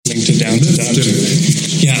listening to Down to Dunk.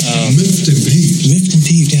 Yeah. Miffed and peeved. Miffed and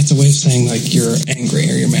peeved. That's a way of saying like you're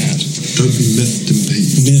angry or you're mad. Don't be miffed and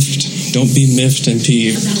peeved. Miffed. Don't be miffed and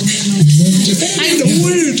peeved. I know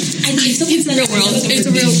word. It's a real world. It's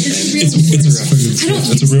a real. It's a real.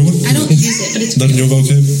 That's a real one? I don't use it, but it's Not in your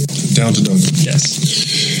vocab? Down to dunk. Yes.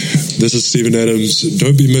 This is Stephen Adams.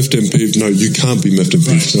 Don't be miffed and peeved. No, you can't be miffed and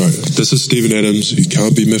peeved. Sorry. This is Stephen Adams. You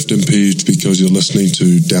can't be miffed and peeved because you're listening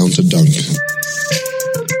to Down to Dunk.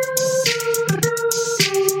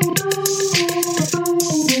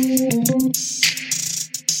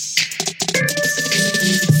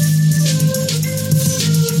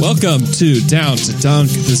 Welcome to Down to Dunk.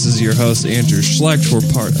 This is your host, Andrew Schlecht. We're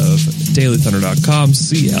part of DailyThunder.com,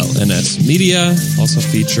 CLNS Media, also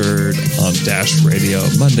featured on Dash Radio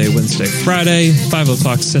Monday, Wednesday, Friday, 5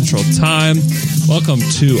 o'clock Central Time. Welcome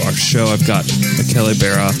to our show. I've got Michele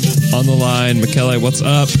Berra on the line. Michele, what's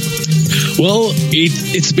up? Well,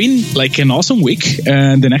 it's been like an awesome week,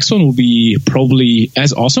 and the next one will be probably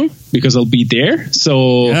as awesome because I'll be there.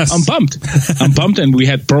 So yes. I'm pumped. I'm pumped, and we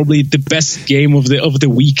had probably the best game of the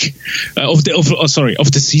week, of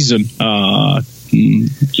the season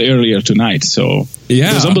earlier tonight. So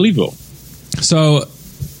yeah, it was unbelievable. So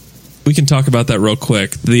we can talk about that real quick.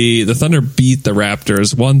 The Thunder beat the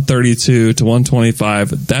Raptors 132 to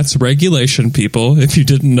 125. That's regulation, people, if you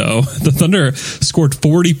didn't know. The Thunder scored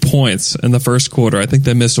 40 points in the first quarter. I think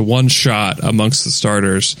they missed one shot amongst the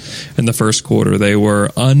starters in the first quarter. They were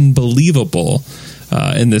unbelievable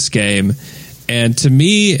in this game. And to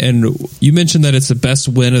me, and you mentioned that it's the best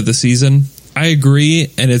win of the season. I agree,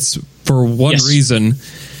 and it's for one reason,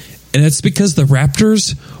 and it's because the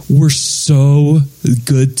Raptors were so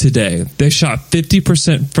good today. They shot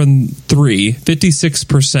 50% from three,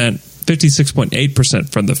 56.8%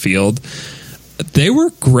 from the field. They were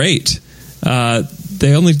great.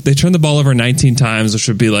 They turned the ball over 19 times, which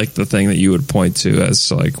would be like the thing that you would point to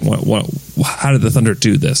as like, how did the Thunder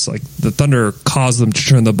do this? Like the Thunder caused them to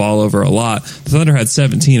turn the ball over a lot. The Thunder had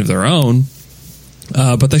 17 of their own,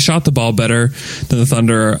 but they shot the ball better than the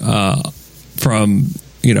Thunder from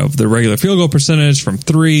the regular field goal percentage from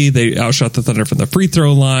three. They outshot the Thunder from the free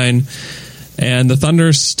throw line, and the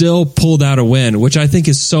Thunder still pulled out a win, which I think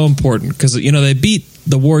is so important because they beat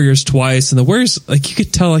the Warriors twice, and the Warriors, like, you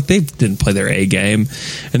could tell, like, they didn't play their A game.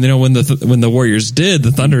 And when the Warriors did,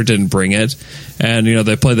 the Thunder didn't bring it. And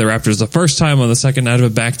they played the Raptors the first time on the second night of a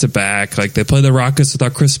back-to-back. Like, they played the Rockets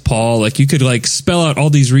without Chris Paul. Like, you could like spell out all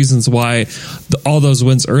these reasons why all those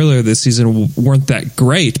wins earlier this season weren't that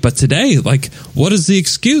great. But today, like, what is the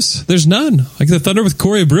excuse? There's none. Like, the Thunder with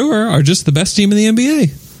Corey Brewer are just the best team in the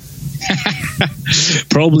NBA.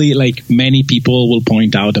 Probably, like many people will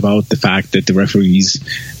point out about the fact that the referees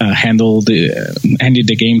handed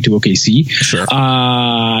the game to OKC. Sure.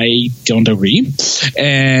 I don't agree,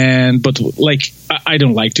 but I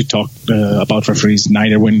don't like to talk about referees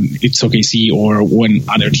neither when it's OKC or when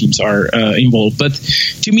other teams are involved. But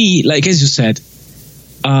to me, like as you said,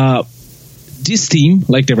 this team,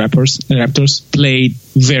 like the Raptors, played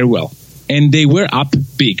very well, and they were up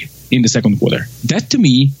big in the second quarter. That to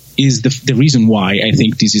me is the reason why I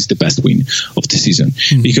think this is the best win of the season,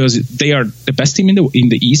 because they are the best team in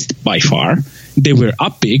the East by far. They were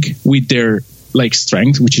up big with their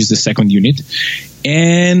strength, which is the second unit,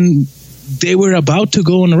 and they were about to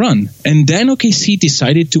go on a run. And then OKC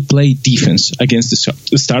decided to play defense against the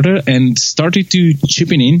starter and started to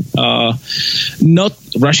chipping in, not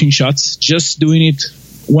rushing shots, just doing it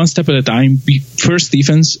one step at a time, first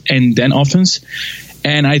defense and then offense.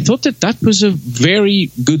 And I thought that was a very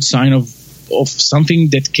good sign of something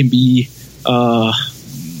that can be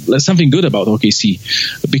something good about OKC,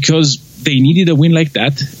 because they needed a win like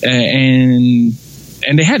that, and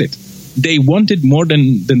they had it. They wanted more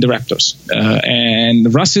than the Raptors,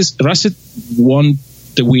 and Russell won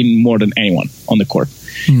the win more than anyone on the court.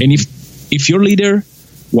 And if your leader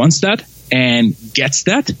wants that and gets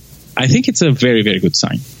that, I think it's a very, very good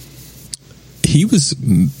sign. He was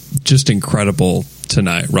just incredible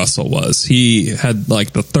tonight. Russell was. He had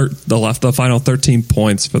the final 13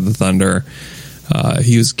 points for the Thunder.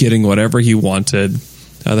 He was getting whatever he wanted.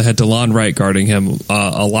 They had DeLon Wright guarding him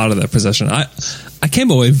a lot of that possession. I came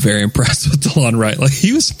away very impressed with DeLon Wright. Like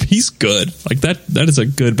he's good. Like that is a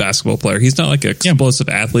good basketball player. He's not like an explosive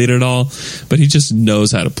athlete at all, but he just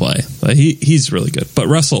knows how to play. Like he's really good. But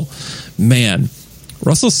Russell, man,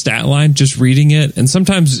 Russell's stat line, just reading it, and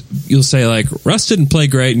sometimes you'll say, like, Russ didn't play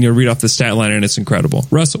great, and you'll read off the stat line, and it's incredible.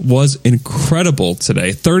 Russ was incredible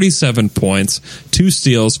today. 37 points, 2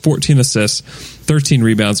 steals, 14 assists, 13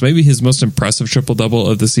 rebounds, maybe his most impressive triple-double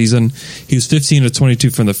of the season. He was 15 of 22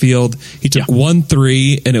 from the field. He took 1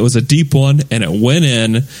 3, and it was a deep one, and it went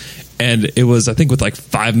in, and it was, I think, with like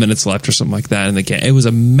 5 minutes left or something like that in the game. It was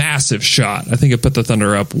a massive shot. I think it put the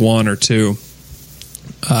Thunder up 1 or 2.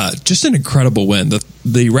 Just an incredible win.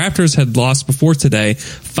 The Raptors had lost before today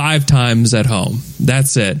 5 times at home.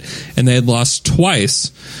 That's it. And they had lost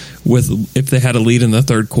twice if they had a lead in the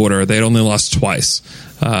third quarter. They'd only lost twice.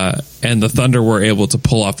 And the Thunder were able to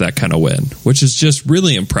pull off that kind of win, which is just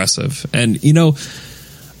really impressive. And, you know,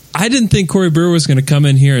 I didn't think Corey Brewer was going to come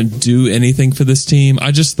in here and do anything for this team.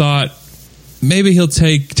 I just thought maybe he'll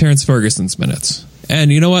take Terrence Ferguson's minutes.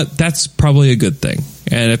 And you know what? That's probably a good thing.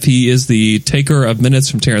 And if he is the taker of minutes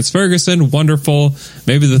from Terrence Ferguson, wonderful.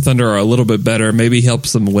 Maybe the Thunder are a little bit better. Maybe he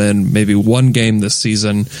helps them win maybe 1 game this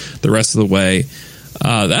season, the rest of the way.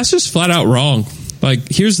 That's just flat out wrong. Like,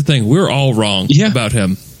 here's the thing. We're all wrong about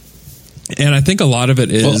him. And I think a lot of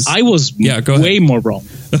it is... Well, I was way more wrong.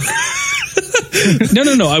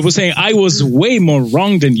 No. I was saying I was way more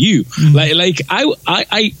wrong than you.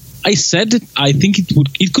 I said I think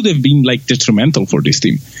it could have been like detrimental for this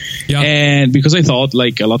team. Yeah. And because I thought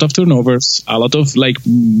like a lot of turnovers, a lot of like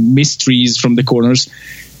mysteries from the corners.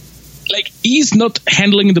 Like, he's not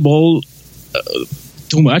handling the ball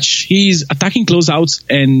too much. He's attacking closeouts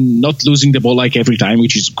and not losing the ball like every time,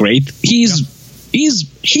 which is great. He's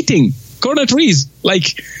hitting corner threes.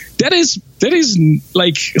 Like, that is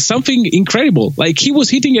like something incredible. Like, he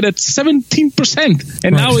was hitting it at 17%,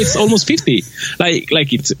 and now it's almost 50. Like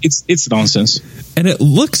it's nonsense. And it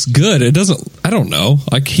looks good. It doesn't. I don't know.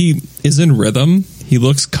 Like, he is in rhythm. He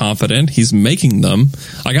looks confident. He's making them.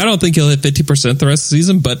 Like, I don't think he'll hit 50% the rest of the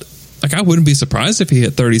season, but like, I wouldn't be surprised if he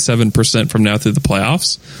hit 37% from now through the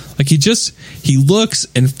playoffs. Like, he looks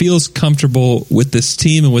and feels comfortable with this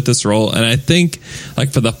team and with this role. And I think,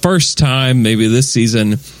 like, for the first time, maybe this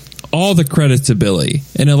season, all the credit to Billy.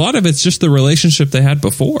 And a lot of it's just the relationship they had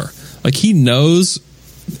before. Like, he knows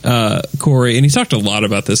Corey, and he talked a lot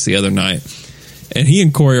about this the other night. And he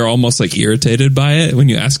and Corey are almost like irritated by it when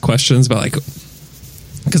you ask questions about, like,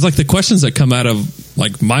 because like the questions that come out of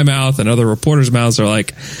like my mouth and other reporters' mouths are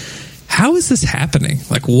like, how is this happening?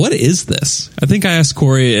 Like, what is this? I think I asked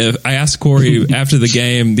Corey after the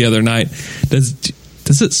game the other night,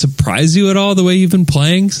 does it surprise you at all the way you've been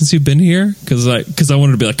playing since you've been here? Because I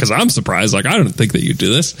wanted to be like, because I'm surprised. Like, I don't think that you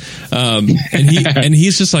do this. And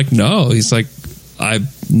he's just like, no. He's like, I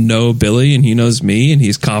know Billy and he knows me and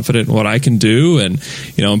he's confident in what I can do. And,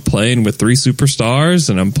 you know, I'm playing with 3 superstars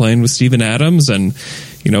and I'm playing with Steven Adams and,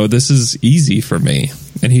 you know, this is easy for me.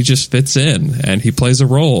 And he just fits in and he plays a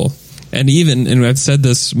role. And I've said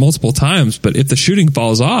this multiple times, but if the shooting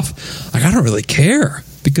falls off, like, I don't really care.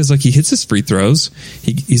 Because, like, he hits his free throws,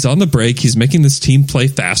 he's on the break, he's making this team play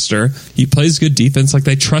faster, he plays good defense, like,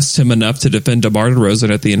 they trust him enough to defend DeMar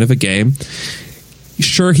DeRozan at the end of a game.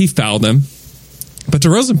 Sure, he fouled him, but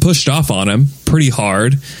DeRozan pushed off on him pretty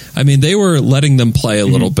hard. I mean, they were letting them play a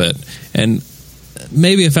little bit, and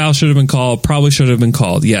maybe a foul should have been called, probably should have been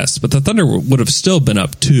called, yes, but the Thunder would have still been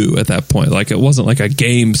up 2 at that point. Like, it wasn't like a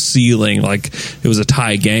game ceiling, like it was a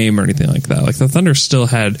tie game or anything like that. Like, the Thunder still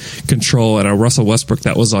had control and a Russell Westbrook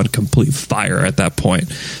that was on complete fire at that point.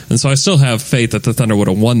 And so I still have faith that the Thunder would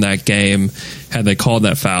have won that game had they called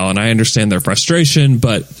that foul, and I understand their frustration,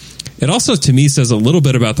 but it also, to me, says a little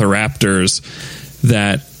bit about the Raptors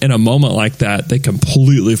that in a moment like that, they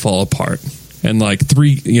completely fall apart. And like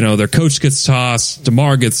their coach gets tossed,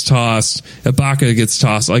 DeMar gets tossed, Ibaka gets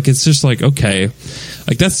tossed. Like, it's just like, okay,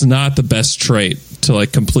 like, that's not the best trait to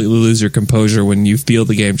like completely lose your composure when you feel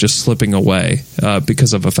the game just slipping away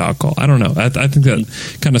because of a foul call. I don't know. I think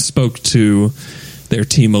that kind of spoke to their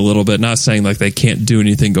team a little bit. Not saying like they can't do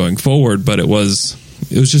anything going forward, but it was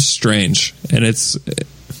just strange. And it's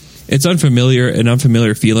an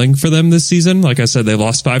unfamiliar feeling for them this season. Like I said, they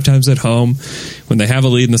lost 5 times at home. When they have a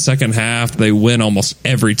lead in the second half, they win almost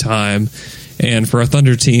every time. And for a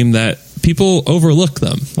Thunder team that people overlook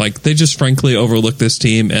them, like, they just frankly overlook this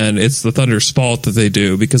team, and it's the Thunder's fault that they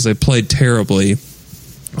do because they played terribly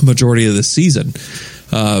a majority of the season.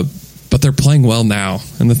 But they're playing well now.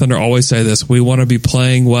 And the Thunder always say this, we want to be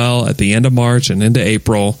playing well at the end of March and into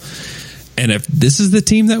April. And if this is the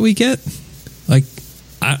team that we get, like,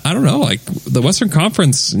 I don't know. Like the Western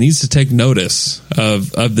Conference needs to take notice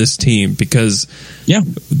of this team because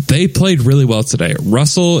they played really well today.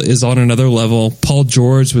 Russell is on another level. Paul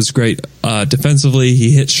George was great defensively.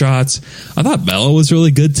 He hit shots. I thought Melo was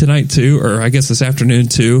really good tonight too, or I guess this afternoon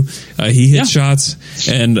too. He hit shots,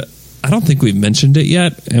 and I don't think we've mentioned it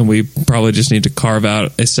yet, and we probably just need to carve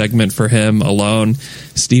out a segment for him alone.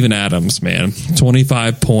 Steven Adams, man,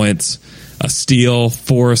 25 points, a steal,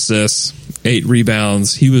 4 assists, 8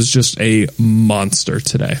 rebounds. He was just a monster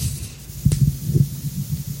today.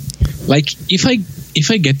 Like if I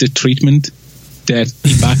get the treatment that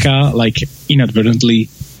Ibaka like inadvertently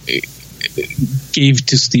gave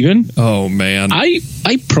to Steven, oh man, I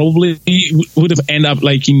probably would have ended up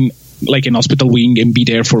like in like an hospital wing and be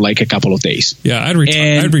there for like a couple of days. Yeah, I'd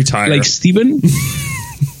retire. Like Steven,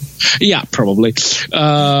 yeah, probably.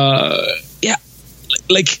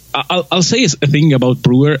 Like I'll say a thing about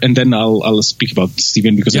Brewer and then I'll speak about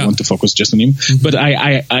Steven because I want to focus just on him. Mm-hmm. But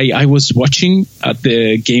I was watching at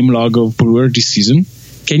the game log of Brewer this season.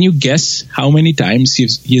 Can you guess how many times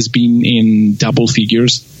he has been in double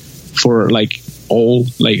figures for like all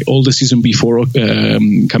the season before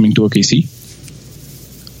coming to OKC?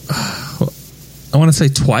 I want to say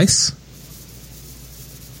twice.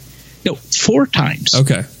 No, 4 times.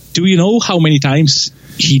 Okay. Do you know how many times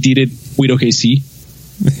he did it with OKC?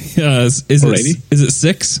 Is it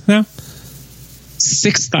 6 now?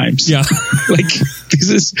 6 times. Yeah. Like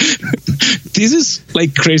this is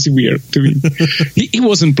like crazy weird to me. He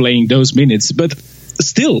wasn't playing those minutes, but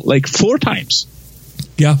still like 4 times.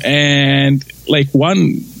 Yeah. And like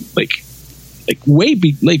one way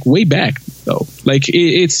back though. Like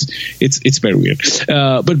it's very weird.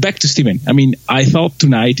 But back to Steven. I mean, I thought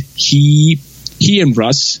tonight he and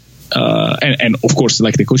Russ and of course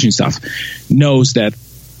like the coaching staff knows that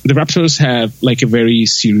the Raptors have like a very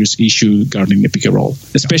serious issue guarding the pick and roll,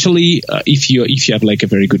 especially if you have like a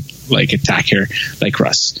very good like attacker like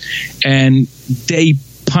Russ, and they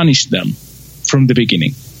punished them from the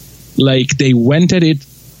beginning. Like they went at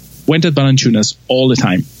Valanciunas all the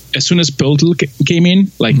time. As soon as Poeltl came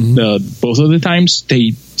in, like both of the times,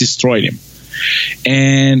 they destroyed him.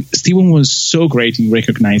 And Steven was so great in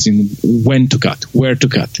recognizing when to cut, where to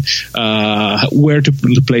cut, where to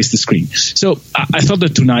place the screen. So I thought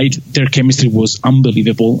that tonight their chemistry was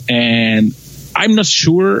unbelievable, and I'm not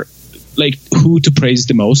sure like who to praise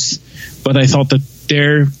the most, but I thought that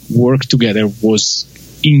their work together was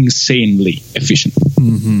insanely efficient.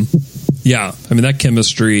 Mm-hmm. Yeah, I mean that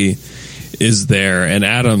chemistry is there, and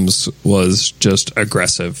Adams was just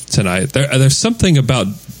aggressive tonight. There's something about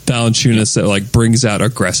Valanciunas that like brings out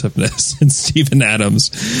aggressiveness in Steven Adams,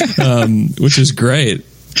 which is great.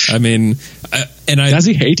 I mean, does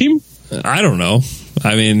he hate him? I don't know.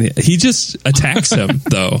 I mean, he just attacks him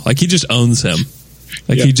though. Like he just owns him.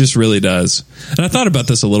 Like he just really does. And I thought about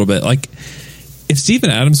this a little bit. Like if Steven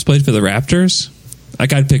Adams played for the Raptors,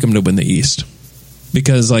 like I'd pick him to win the East.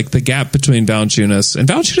 Because like the gap between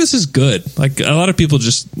Valanciunas is good. Like a lot of people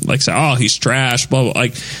just like say, "Oh, he's trash." Blah blah.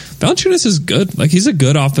 Like Valanciunas is good. Like he's a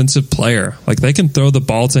good offensive player. Like they can throw the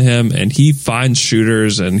ball to him, and he finds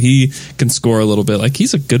shooters, and he can score a little bit. Like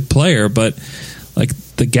he's a good player, but like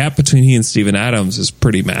the gap between he and Steven Adams is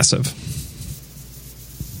pretty massive.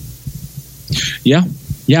 Yeah,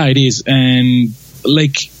 it is, and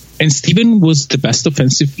Steven was the best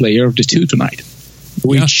offensive player of the two tonight,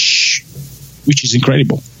 which is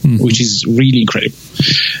incredible, which is really incredible.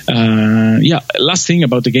 Last thing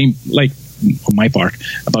about the game, like on my part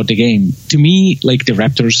about the game, to me, like the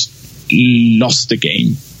Raptors lost the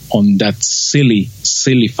game on that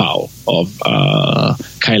silly foul of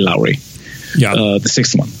Kyle Lowry, the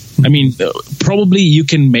 6th one. I mean, probably you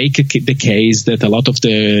can make the case that a lot of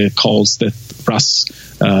the calls that Russ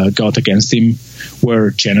got against him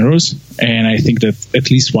were generous, and I think that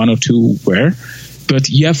at least 1 or 2 were. But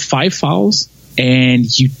you have 5 fouls, and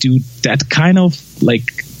you do that kind of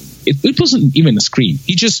like it wasn't even a screen.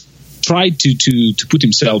 He just tried to put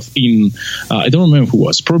himself in. I don't remember who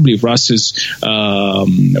was. Probably Russ's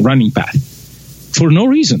running path for no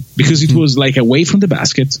reason, because it was like away from the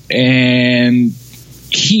basket, and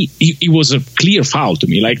he was a clear foul to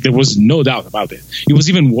me. Like there was no doubt about it. It was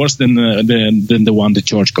even worse than the one that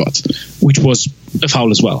George got, which was a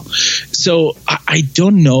foul as well. So I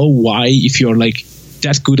don't know why, if you're like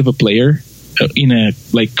that good of a player in a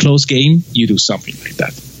like close game, you do something like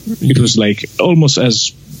that. It was like almost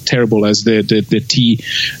as terrible as the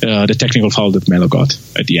technical foul that Melo got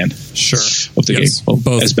at the end of the game. Well,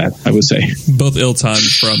 both as bad, I would say. Both ill-timed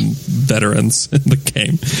from veterans in the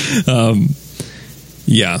game.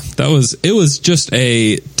 It was just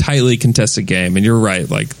a tightly contested game, and you're right.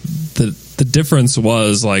 Like the the difference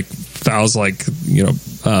was like fouls, like,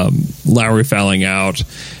 Lowry fouling out,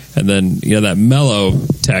 and then, that Melo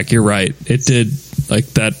tech, you're right. It did, like,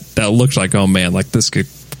 that looked like, oh man, like this could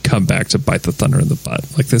come back to bite the Thunder in the butt.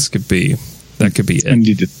 Like that could be it.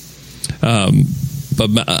 Indeed. But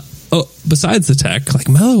besides the tech, like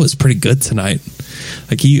Melo was pretty good tonight.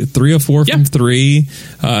 Like he 3 of 4 from 3.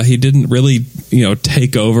 He didn't really,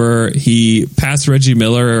 take over. He passed Reggie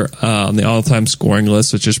Miller on the all-time scoring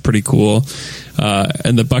list, which is pretty cool.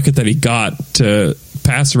 And the bucket that he got to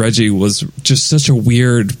pass Reggie was just such a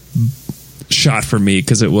weird shot for me,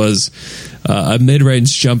 because it was a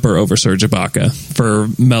mid-range jumper over Serge Ibaka for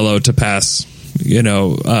Melo to pass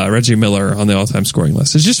Reggie Miller on the all-time scoring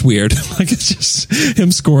list. It's just weird. Like, it's just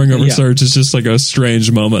him scoring over Serge is just like a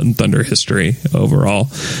strange moment in Thunder history overall.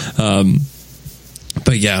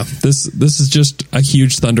 But yeah, this is just a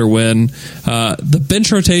huge Thunder win. The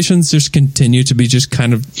bench rotations just continue to be just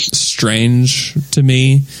kind of strange to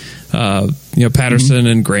me. Patterson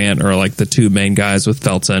and Grant are like the two main guys with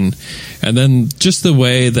Felton, and then just the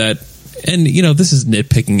way that, and this is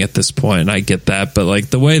nitpicking at this point, and I get that, but like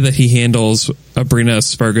the way that he handles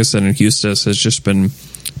Abrinas, Ferguson, and Hustis has just been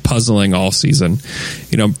puzzling all season.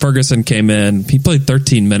 Ferguson came in, he played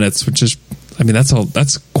 13 minutes, which is,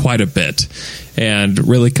 that's quite a bit, and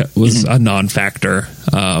really was a non-factor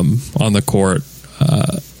on the court.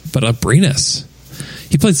 But Abrinas,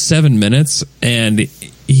 he played 7 minutes, and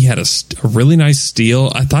he had a really nice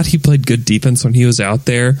steal. I thought he played good defense when he was out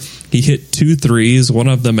there. He hit 2 threes, one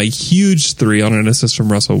of them a huge 3 on an assist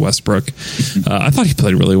from Russell Westbrook. I thought he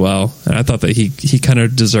played really well, and I thought that he kind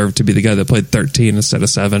of deserved to be the guy that played 13 instead of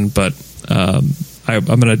 7, but I'm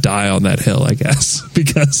going to die on that hill, I guess,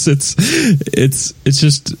 because it's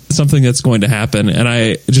just something that's going to happen, and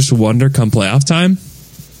I just wonder come playoff time,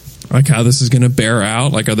 like how this is going to bear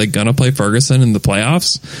out. Like, are they going to play Ferguson in the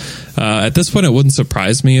playoffs? At this point, it wouldn't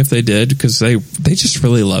surprise me if they did, because they just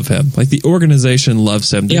really love him. Like, the organization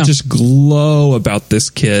loves him. They just glow about this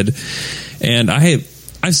kid. And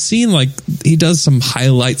I've seen, like, he does some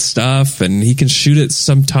highlight stuff, and he can shoot it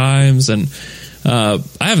sometimes. And I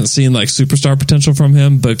haven't seen, like, superstar potential from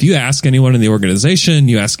him. But if you ask anyone in the organization,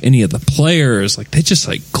 you ask any of the players, like, they just,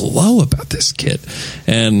 like, glow about this kid.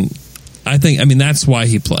 And I think, that's why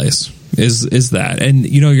he plays, is that. And,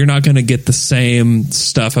 you're not going to get the same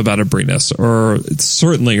stuff about Abrinas, or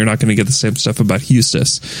certainly you're not going to get the same stuff about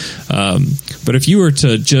Hustis. But if you were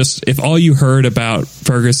to if all you heard about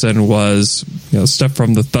Ferguson was, stuff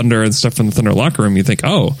from the Thunder and stuff from the Thunder locker room, you think,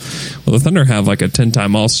 oh, well, the Thunder have like a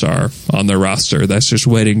 10-time All-Star on their roster that's just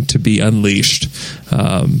waiting to be unleashed.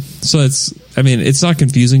 So it's not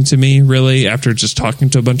confusing to me, really, after just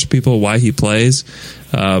talking to a bunch of people why he plays.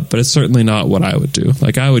 But it's certainly not what I would do.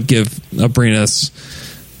 Like, I would give Abrinas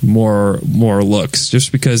more looks,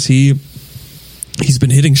 just because he's been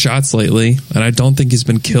hitting shots lately, and I don't think he's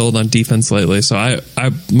been killed on defense lately. So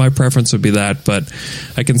my preference would be that, but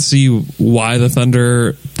I can see why the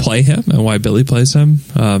Thunder play him and why Billy plays him,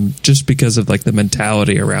 just because of like the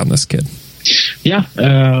mentality around this kid. Yeah,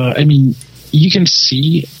 you can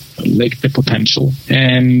see like the potential,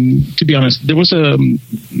 and to be honest, there was a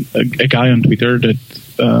guy on Twitter that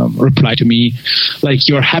replied to me like,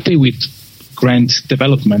 you're happy with Grant's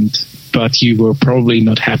development, but you were probably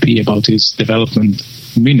not happy about his development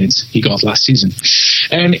minutes he got last season.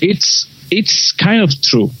 And it's kind of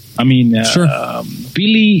true. Sure.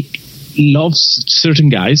 Billy loves certain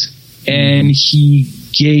guys, and he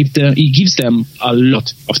gives them a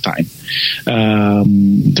lot of time.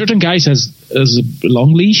 Certain guys has a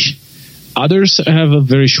long leash, others have a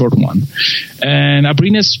very short one. And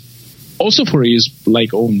Abrinas, also for his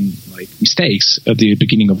own mistakes at the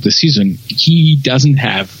beginning of the season, he doesn't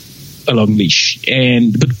have a long leash.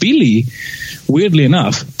 But Billy, weirdly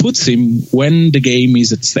enough, puts him when the game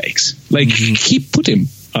is at stakes. He put him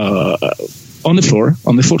on the floor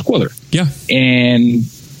on the fourth quarter. Yeah, and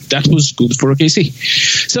that was good for OKC.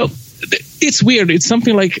 So it's weird. It's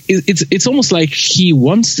something like it's almost like he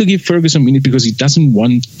wants to give Ferguson a minute because he doesn't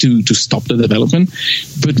want to stop the development.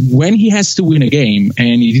 But when he has to win a game,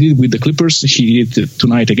 and he did it with the Clippers, he did it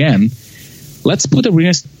tonight again. Let's put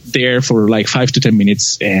Abrinas there for 5 to 10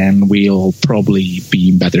 minutes, and we'll probably be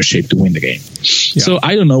in better shape to win the game. Yeah. So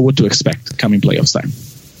I don't know what to expect coming playoffs time.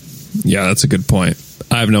 Yeah, that's a good point.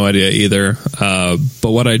 I have no idea either.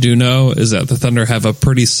 But what I do know is that the Thunder have a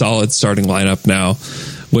pretty solid starting lineup now,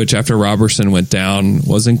 which after Robertson went down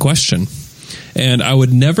was in question. And I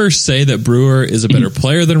would never say that Brewer is a better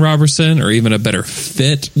player than Robertson, or even a better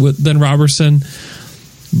fit than Robertson.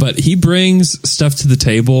 But he brings stuff to the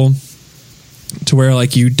table to where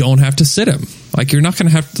you don't have to sit him. Like, you're not going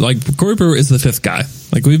to have to, like, Corey Brewer is the fifth guy.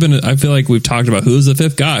 Like, I feel like we've talked about who's the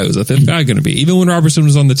fifth guy. Who's the fifth guy going to be? Even when Robertson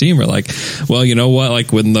was on the team, we're like, well, you know what?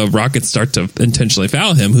 Like, when the Rockets start to intentionally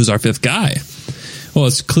foul him, who's our fifth guy? Well,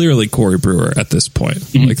 it's clearly Corey Brewer at this point.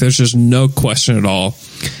 Mm-hmm. Like, there's just no question at all.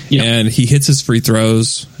 Yeah. And he hits his free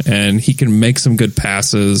throws, and he can make some good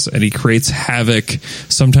passes, and he creates havoc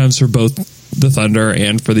sometimes for both the Thunder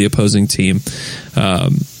and for the opposing team.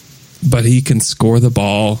 But he can score the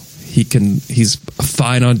ball. He's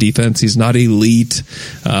fine on defense. He's not elite,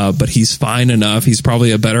 but he's fine enough. He's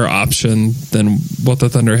probably a better option than what the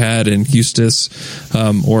Thunder had in Eustace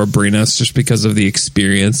or Abrinas, just because of the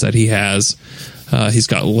experience that he has. He's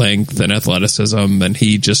got length and athleticism, and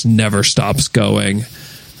he just never stops going.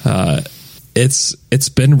 It's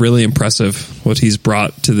been really impressive what he's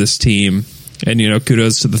brought to this team. And, you know,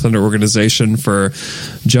 kudos to the Thunder organization for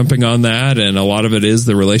jumping on that. And a lot of it is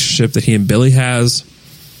the relationship that he and Billy has.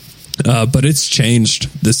 But it's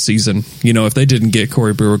changed this season. You know, if they didn't get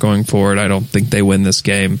Corey Brewer going forward, I don't think they win this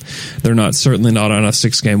game. They're certainly not on a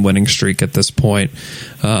 6-game winning streak at this point.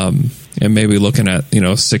 And maybe looking at,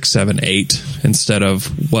 6, 7, 8 instead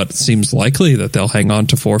of what seems likely that they'll hang on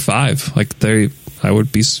to 4 or 5. I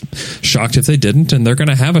would be shocked if they didn't, and they're going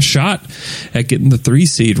to have a shot at getting the 3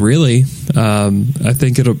 seed, really. I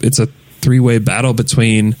think it's a 3-way battle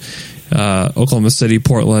between Oklahoma City,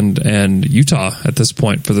 Portland, and Utah at this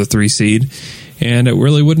point for the 3 seed. And it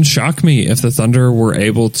really wouldn't shock me if the Thunder were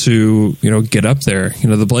able to, get up there.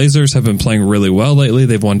 The Blazers have been playing really well lately.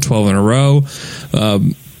 They've won 12 in a row.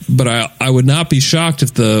 But I would not be shocked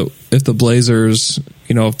if the Blazers,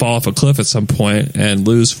 fall off a cliff at some point and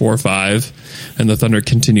lose 4 or 5 and the Thunder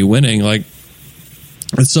continue winning. Like,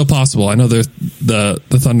 it's still possible. I know the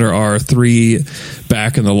Thunder are 3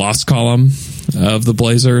 back in the loss column of the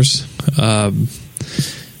Blazers. But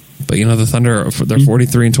the Thunder, they're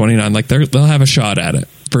 43 and 29. Like, they'll have a shot at it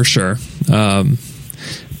for sure.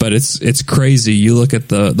 But it's crazy. You look at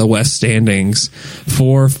the West standings.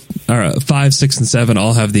 5, 6, and 7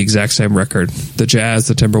 all have the exact same record. The Jazz,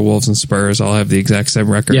 the Timberwolves, and Spurs all have the exact same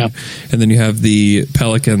record. Yeah. And then you have the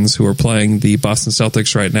Pelicans, who are playing the Boston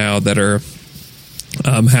Celtics right now, that are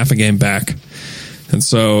half a game back. And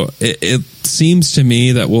so it seems to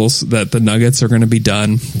me that the Nuggets are going to be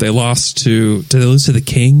done. Did they lose to the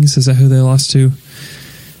Kings? Is that who they lost to?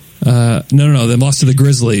 No. They lost to the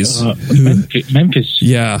Grizzlies. Memphis.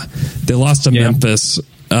 Yeah, they lost to Memphis,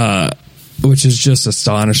 which is just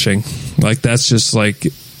astonishing. Like, that's just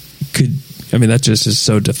that just is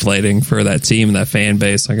so deflating for that team and that fan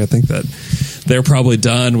base. Like, I think that they're probably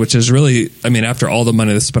done, which is really, after all the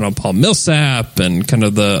money they spent on Paul Millsap and kind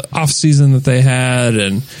of the offseason that they had.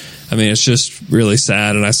 And, it's just really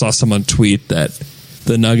sad. And I saw someone tweet that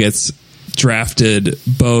the Nuggets drafted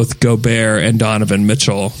both Gobert and Donovan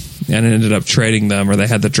Mitchell and ended up trading them, or they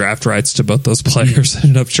had the draft rights to both those players,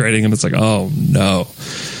 ended up trading them. It's like, oh, no.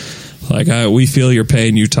 Like, we feel your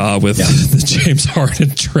pain, Utah, with the James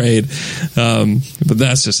Harden trade. But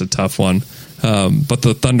that's just a tough one. But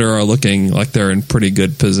the Thunder are looking like they're in pretty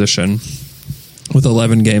good position with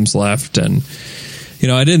 11 games left. And,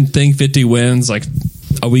 I didn't think 50 wins. Like,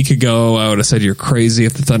 a week ago, I would have said you're crazy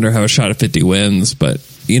if the Thunder have a shot at 50 wins. But,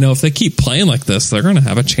 if they keep playing like this, they're going to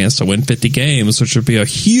have a chance to win 50 games, which would be a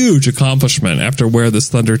huge accomplishment after where this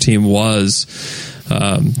Thunder team was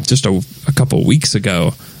just a couple of weeks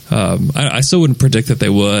ago. I still wouldn't predict that they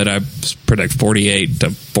would. I predict 48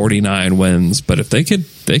 to 49 wins, but if they could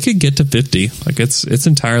get to 50, like, it's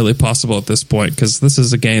entirely possible at this point, because this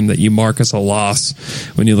is a game that you mark as a loss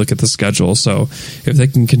when you look at the schedule. So if they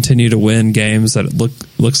can continue to win games that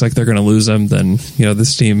looks like they're going to lose them, then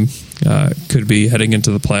this team could be heading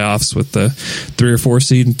into the playoffs with the 3 or 4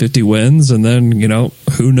 seed and 50 wins, and then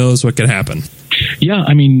who knows what could happen. Yeah,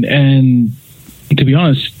 and to be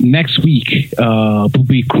honest, next week will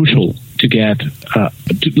be crucial to get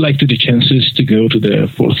to the chances to go to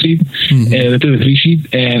the 4th seed, to the 3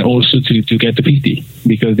 seed, and also to get the 50,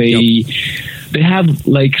 because they have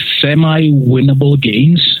semi-winnable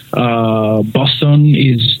games. Boston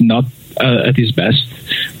is not at his best.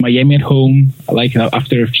 Miami at home,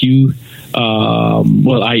 after a few.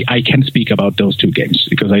 I can't speak about those 2 games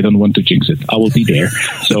because I don't want to jinx it. I will be there,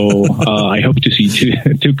 so I hope to see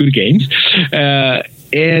two good games.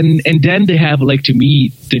 And then they have, to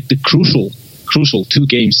me, the crucial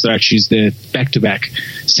 2-game stretch is the back-to-back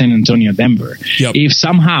San Antonio Denver. Yep. If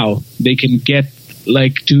somehow they can get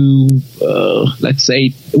to let's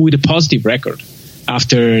say with a positive record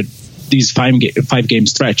after these 5-game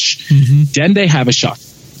stretch, then they have a shot.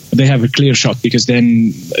 They have a clear shot, because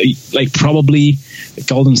then probably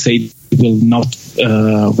Golden State will not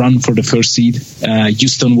run for the 1st seed.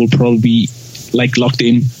 Houston will probably like locked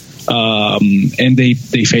in. And they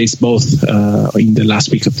faced both in the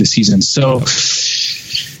last week of the season. So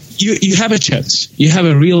you have a chance. You have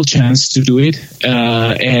a real chance to do it,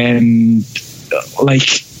 and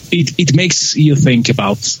like it makes you think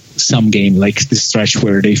about some game like the stretch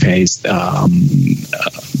where they faced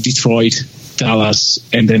Detroit, Dallas,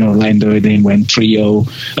 and then Orlando. They went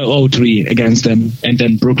 0-3 against them, and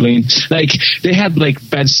then Brooklyn. Like they had like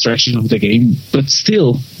bad stretches of the game, but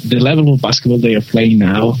still the level of basketball they are playing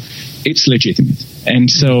now, it's legitimate,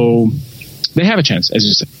 and so they have a chance, as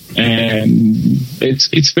you said. And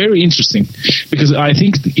it's very interesting because I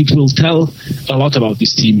think it will tell a lot about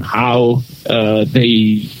this team, how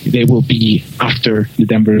they will be after the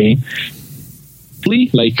Denver game.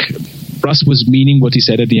 Like Russ was meaning what he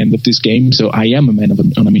said at the end of this game, so I am a man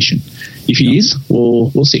on a mission. If he is,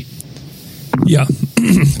 we'll see. Yeah,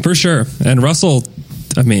 for sure. And Russell,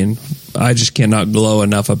 I mean, I just cannot glow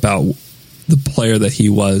enough about the player that he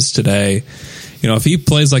was today. You know, if he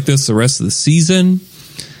plays like this the rest of the season,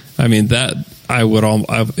 I mean, that I would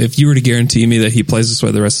if you were to guarantee me that he plays this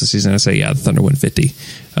way the rest of the season, I'd say, yeah, the Thunder win 50.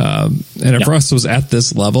 And if Russ was at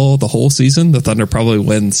this level the whole season, the Thunder probably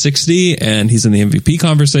win 60, and he's in the MVP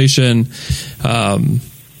conversation.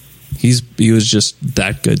 He was just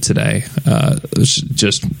that good today. It was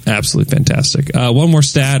just absolutely fantastic. One more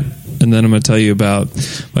stat, and then I'm going to tell you about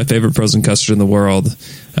my favorite frozen custard in the world,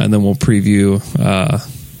 and then we'll preview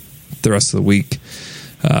the rest of the week.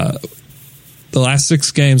 The last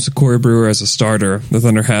 6 games with Corey Brewer as a starter, the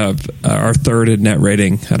Thunder have our third in net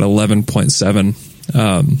rating at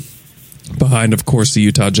 11.7. Behind, of course, the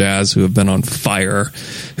Utah Jazz, who have been on fire,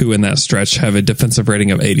 who in that stretch have a defensive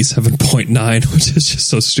rating of 87.9, which is just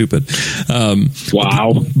so stupid.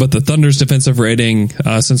 Wow. But the Thunder's defensive rating,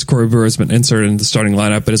 since Corey Brewer has been inserted into the starting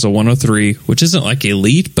lineup, it is a 103, which isn't like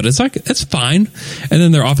elite, but it's fine. And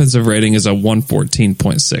then their offensive rating is a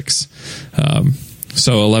 114.6.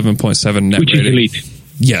 So 11.7 net which rating. Is elite.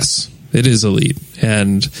 Yes, it is elite.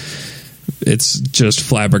 And it's just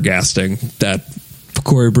flabbergasting that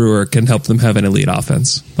Corey Brewer can help them have an elite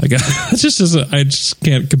offense. Like, it just doesn't, I just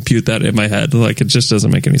can't compute that in my head. Like, it just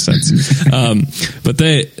doesn't make any sense. But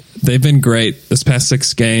they've been great this past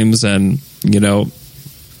 6 games, and, you know,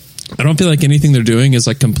 I don't feel like anything they're doing is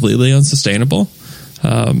like completely unsustainable.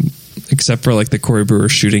 Except for like the Corey Brewer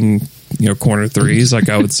shooting, you know, corner threes. Like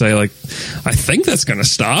I would say, like, I think that's going to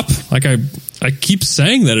stop. Like I keep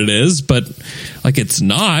saying that it is, but like it's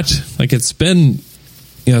not. Like it's been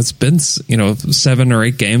 7 or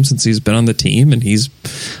 8 games since he's been on the team, and he's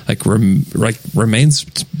like remains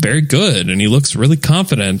very good, and he looks really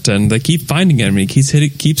confident, and they keep finding him, and he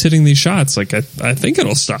keeps hitting these shots. Like I think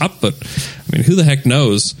it'll stop, but I mean, who the heck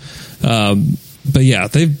knows? But yeah,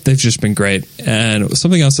 they've just been great. And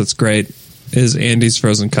something else that's great is Andy's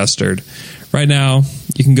frozen custard. Right now,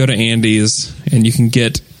 you can go to Andy's and you can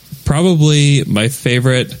get probably my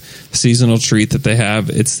favorite seasonal treat that they have.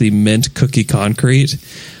 It's the mint cookie concrete.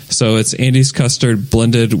 So it's Andy's custard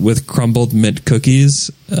blended with crumbled mint cookies.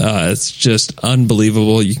 It's just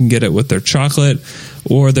unbelievable. You can get it with their chocolate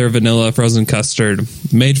or their vanilla frozen custard,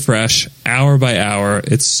 made fresh, hour by hour.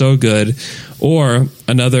 It's so good. Or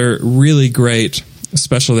another really great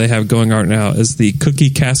special they have going on right now is the Cookie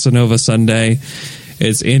Casanova Sundae.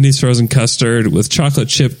 It's Andy's frozen custard with chocolate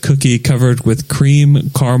chip cookie covered with cream,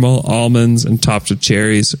 caramel, almonds, and topped with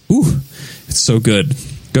cherries. Ooh, it's so good.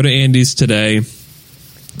 Go to Andy's today.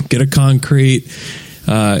 Get a concrete.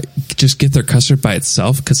 Just get their custard by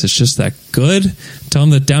itself because it's just that good. Tell them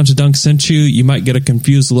that Down to Dunk sent you. You might get a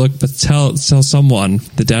confused look, but tell someone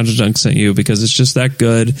that Down to Dunk sent you because it's just that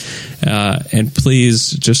good. And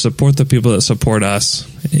please just support the people that support us.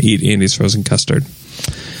 Eat Andy's frozen custard.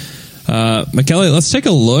 McKelly, let's take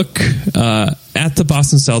a look at the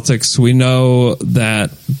Boston Celtics. We know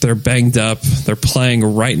that they're banged up. They're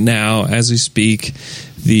playing right now as we speak,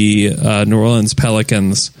 the New Orleans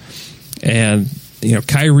Pelicans. And, you know,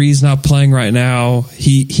 Kyrie's not playing right now.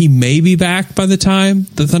 He may be back by the time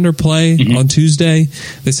the Thunder play on Tuesday.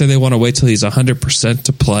 They say they want to wait till he's 100%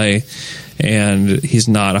 to play, and he's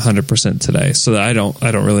not 100% today. So I don't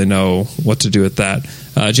really know what to do with that.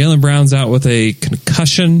 Jaylen Brown's out with a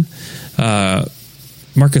concussion.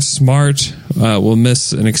 Marcus Smart will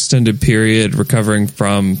miss an extended period recovering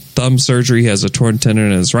from thumb surgery. He has a torn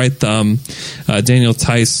tendon in his right thumb. Daniel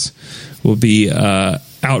Tice will be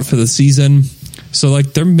out for the season. So,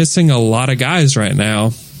 like, they're missing a lot of guys right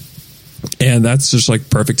now. And that's just, like,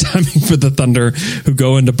 perfect timing for the Thunder, who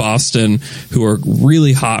go into Boston, who are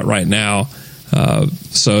really hot right now.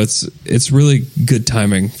 So it's really good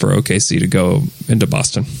timing for OKC to go into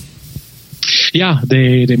Boston. Yeah,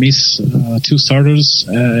 they miss 2 starters,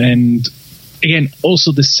 and again,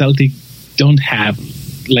 also the Celtics don't have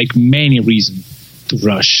like many reasons to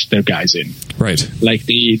rush their guys in. Right. Like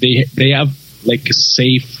they have like a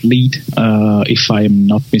safe lead. If I'm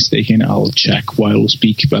not mistaken, I'll check while we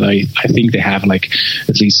speak. But I think they have like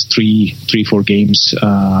at least 3-4 games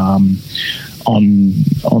on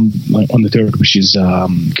the third, which is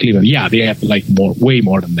Cleveland. Yeah, they have like way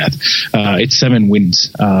more than that. It's 7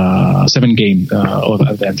 wins, 7 game of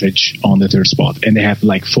advantage on the third spot, and they have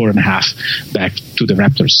like 4.5 back to the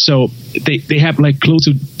Raptors. So they have like close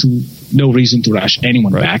to no reason to rush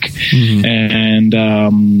anyone back. Mm-hmm. And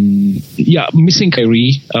missing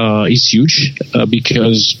Kyrie is huge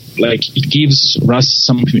because like it gives Russ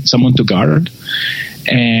someone to guard,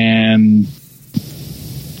 and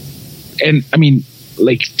I mean,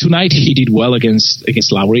 like tonight he did well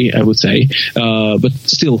against Lowry, I would say, but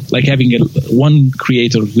still, like having one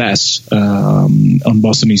creator less on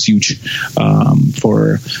Boston is huge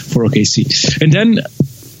for OKC. And then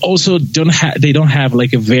also they don't have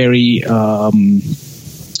like a very I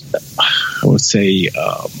would say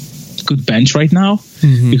good bench right now,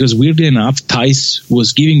 because weirdly enough Tice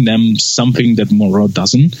was giving them something that Monroe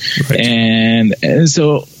doesn't, right. and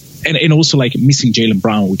so. And also like missing Jaylen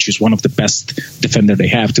Brown, which is one of the best defender they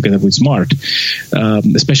have together with Smart,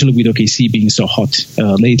 especially with OKC being so hot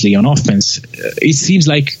lately on offense. It seems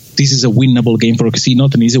like this is a winnable game for OKC,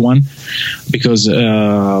 not an easy one, because they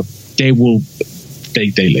are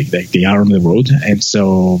on the road, and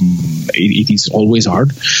so it is always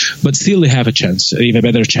hard. But still, they have a chance, they have a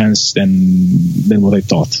better chance than what I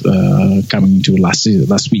thought coming into last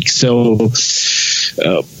week. So.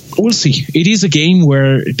 We'll see. It is a game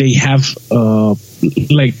where they have,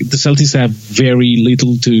 like the Celtics have very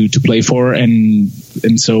little to play for, and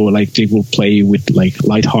so like they will play with like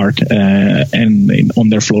light heart and on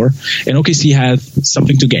their floor. And OKC has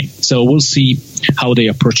something to gain. So we'll see how they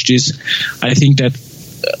approach this. I think that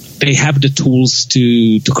they have the tools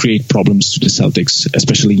to create problems to the Celtics,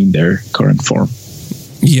 especially in their current form.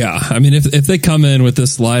 Yeah, I mean, if they come in with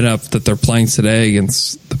this lineup that they're playing today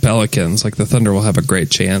against the Pelicans, like the Thunder will have a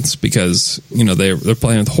great chance because, you know, they're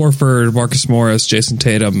playing with Horford, Marcus Morris, Jason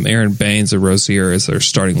Tatum, Aaron Baines, and Rozier as their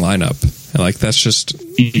starting lineup. And like that's just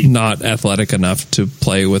not athletic enough to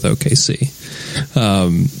play with OKC.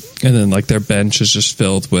 And then like their bench is just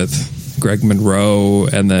filled with Greg Monroe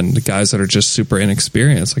and then the guys that are just super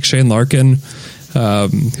inexperienced, like Shane Larkin.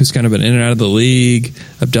 Who's kind of been in and out of the league,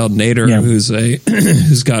 Abdel Nader,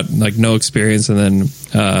 who's got like no experience, and then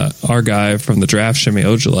our guy from the draft, Shemi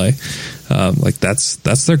Ojale. Like that's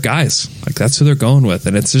their guys. Like that's who they're going with,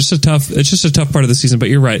 and it's just a tough part of the season. But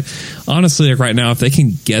you're right. Honestly, like right now, if they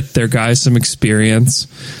can get their guys some experience,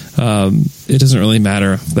 it doesn't really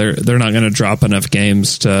matter. They're not going to drop enough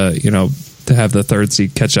games to have the third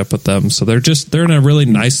seed catch up with them. So they're in a really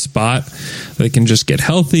nice spot. They can just get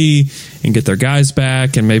healthy and get their guys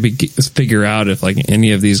back and maybe figure out if like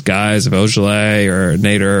any of these guys, if Ojale or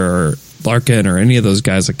Nader or Larkin or any of those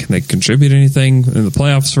guys, like, can they contribute anything in the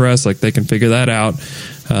playoffs for us? Like they can figure that out.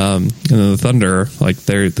 And then the Thunder, like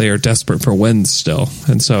they are desperate for wins still.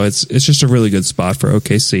 And so it's just a really good spot for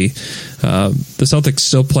OKC. The Celtics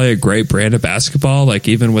still play a great brand of basketball. Like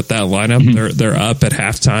even with that lineup, they're up at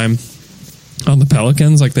halftime on the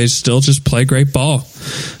Pelicans. Like they still just play great ball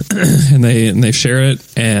and they share it,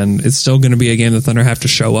 and it's still going to be a game the Thunder have to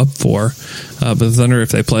show up for. But the Thunder,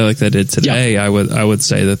 if they play like they did today, I would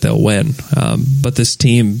say that they'll win. But this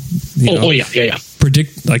team,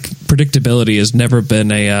 predictability has never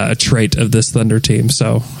been a trait of this Thunder team.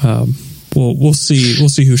 So we'll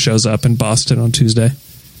see who shows up in Boston on Tuesday.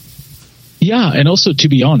 Yeah, and also to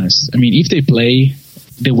be honest, I mean, if they play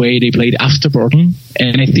the way they played after Portland,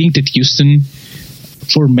 and I think that Houston,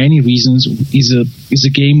 for many reasons, is a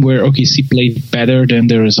game where OKC played better than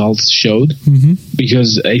the results showed,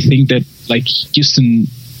 because I think that like Houston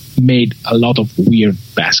made a lot of weird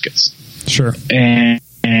baskets. Sure.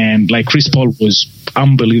 And like Chris Paul was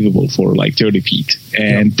unbelievable for like 30 feet,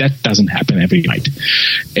 and that doesn't happen every night.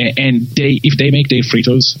 And if they make their free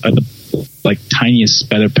throws at the like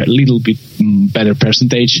tiniest little bit better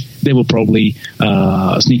percentage, they will probably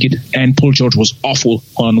sneak it. And Paul George was awful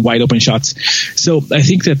on wide open shots. So I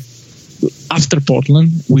think that after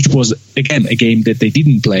Portland, which was again a game that they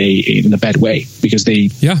didn't play in a bad way, because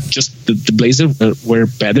the Blazers were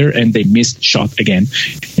better and they missed shot again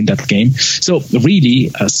in that game. So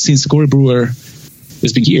really, since Corey Brewer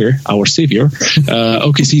has been here, our savior,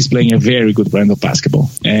 OKC is playing a very good brand of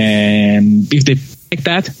basketball. And if they like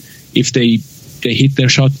that, if they hit their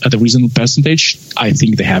shot at a reasonable percentage, I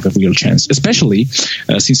think they have a real chance, especially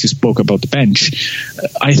since you spoke about the bench.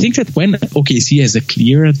 I think that when OKC has a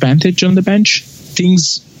clear advantage on the bench,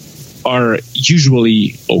 things are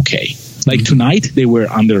usually okay. Like tonight, they were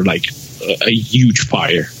under like a huge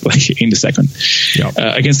fire, like in the second.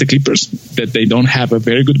 Against the Clippers, that they don't have a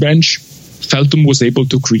very good bench. Felton was able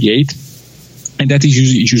to create, and that is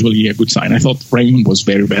usually a good sign. I thought Raymond was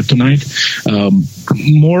very bad tonight,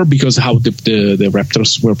 more because how the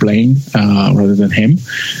Raptors were playing rather than him.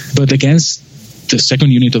 But against the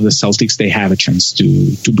second unit of the Celtics, they have a chance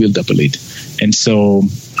to build up a lead, and so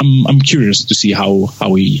I'm curious to see how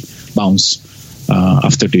he bounce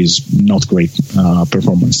after this not great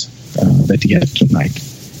performance that he had tonight.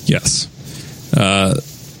 Yes.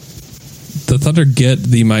 The Thunder get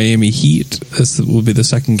the Miami Heat. This will be the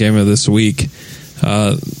second game of this week.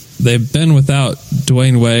 They've been without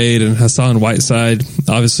Dwayne Wade and Hassan Whiteside.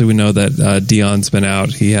 Obviously, we know that Dion's been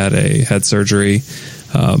out. He had surgery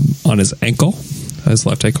on his ankle, his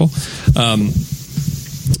left ankle.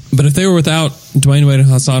 But if they were without Dwayne Wade and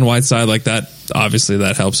Hassan Whiteside like that, obviously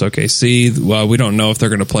that helps OKC. Well, we don't know if they're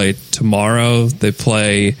going to play tomorrow. They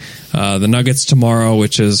play the Nuggets tomorrow,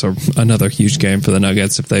 which is another huge game for the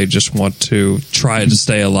Nuggets if they just want to try to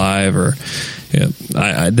stay alive. Or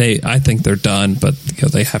I think they're done, but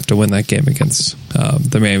they have to win that game against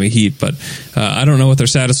the Miami Heat. But I don't know what their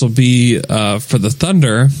status will be for the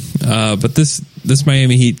Thunder. But this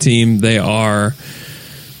Miami Heat team, they are,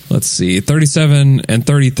 let's see, 37 and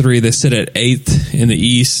 33. They sit at 8th in the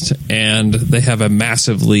East, and they have a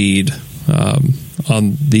massive lead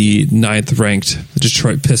on the 9th ranked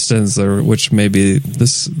Detroit Pistons, which may be the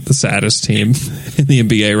saddest team in the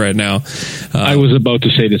NBA right now. I was about to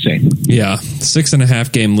say the same. Yeah,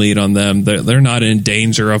 6.5 game lead on them. They're not in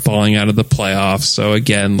danger of falling out of the playoffs. So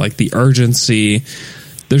again, like the urgency,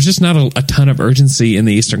 there's just not a ton of urgency in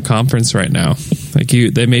the Eastern Conference right now. Like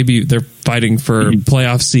they're fighting for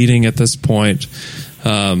playoff seeding at this point,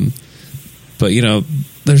 but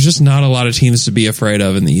there's just not a lot of teams to be afraid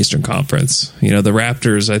of in the Eastern Conference. The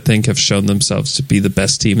Raptors, I think, have shown themselves to be the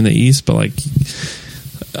best team in the East, but like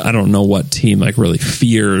I don't know what team like really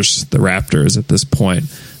fears the Raptors at this point.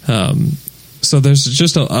 So there's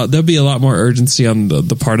just there'll be a lot more urgency on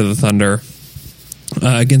the part of the Thunder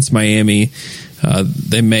against Miami.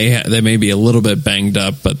 They may be a little bit banged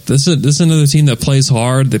up, but this is another team that plays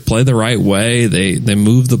hard. They play the right way. They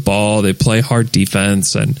move the ball. They play hard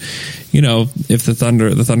defense, and if the Thunder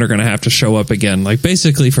are going to have to show up again, like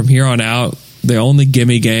basically from here on out, the only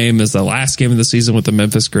gimme game is the last game of the season with the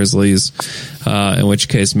Memphis Grizzlies, in which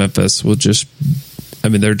case Memphis will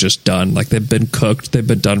they're just done. Like they've been cooked. They've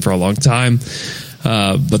been done for a long time.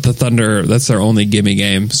 But the Thunder, that's their only gimme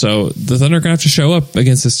game. So the Thunder are going to have to show up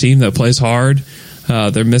against this team that plays hard.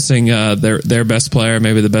 They're missing their best player,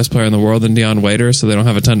 maybe the best player in the world, in Dion Waiters, so they don't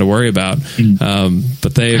have a ton to worry about.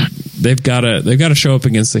 But they've got to show up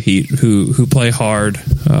against the Heat, who play hard.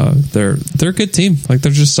 They're a good team. Like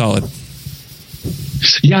they're just solid.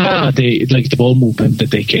 Yeah, they like the ball movement that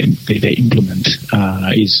they implement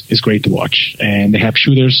is great to watch, and they have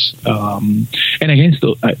shooters. And against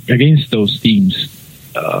those teams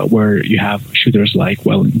where you have shooters like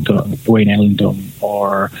Wayne Ellington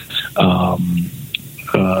or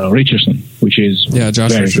Richardson, which is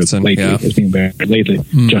Josh Richardson lately. Yeah. It's been very lately.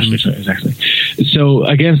 Josh Richardson, exactly. So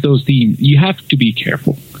against those teams, you have to be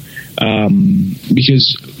careful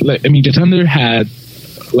because the Thunder had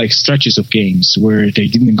like stretches of games where they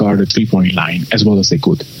didn't guard the 3-point line as well as they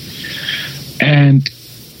could, and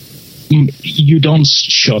you don't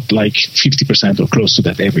shot like 50% or close to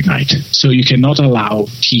that every night. So you cannot allow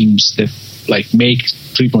teams that like make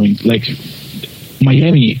 3-point, like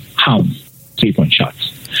Miami hound 3-point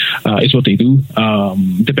shots. It's what they do.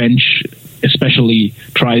 The bench especially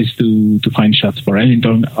tries to find shots for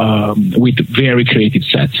Ellington with very creative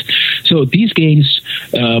sets. So these games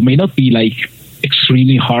may not be like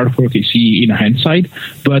extremely hard for OKC in hindsight,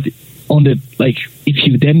 but on the if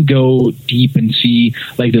you then go deep and see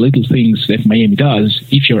like the little things that Miami does,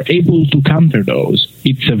 if you're able to counter those,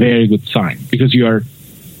 it's a very good sign because you are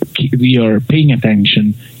paying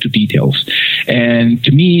attention to details. And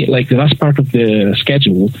to me, like the last part of the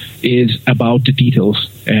schedule is about the details,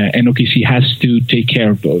 and OKC has to take care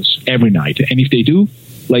of those every night. And if they do,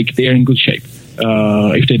 like they are in good shape.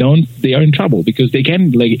 If they don't, they are in trouble because they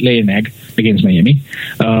can lay an egg against Miami.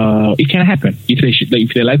 It can happen if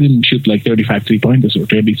they let them shoot like 35 3-pointers or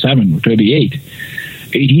 37 or 38.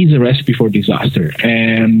 It is a recipe for disaster.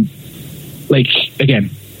 And like again,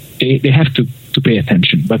 they have to pay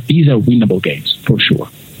attention. But these are winnable games for sure.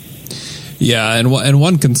 Yeah, and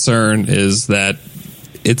one concern is that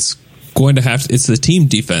it's the team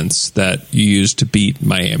defense that you use to beat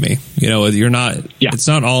Miami. It's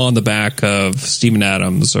not all on the back of Steven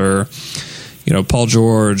Adams or Paul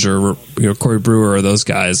George or Corey Brewer or those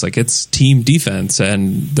guys. Like, it's team defense,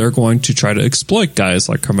 and they're going to try to exploit guys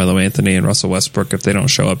like Carmelo Anthony and Russell Westbrook if they don't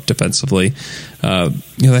show up defensively.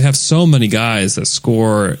 They have so many guys that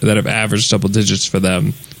score, that have averaged double digits for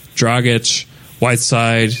them. Dragic,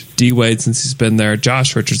 Whiteside, D-Wade since he's been there,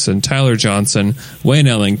 Josh Richardson, Tyler Johnson, Wayne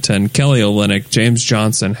Ellington, Kelly Olynyk, James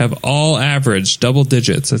Johnson have all averaged double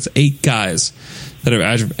digits. That's 8 guys that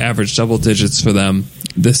have averaged double digits for them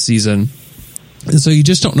this season. And so you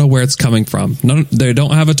just don't know where it's coming from. They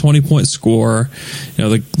don't have a 20-point score.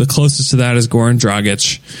 The closest to that is Goran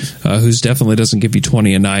Dragic, who definitely doesn't give you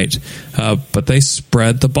 20 a night. But they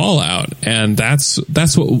spread the ball out, and that's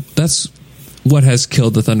what has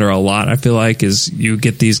killed the Thunder a lot. I feel like is you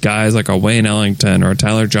get these guys like a Wayne Ellington or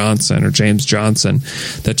Tyler Johnson or James Johnson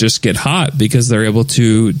that just get hot because they're able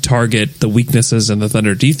to target the weaknesses in the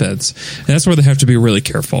Thunder defense, and that's where they have to be really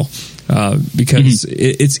careful because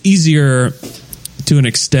it's easier to an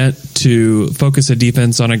extent to focus a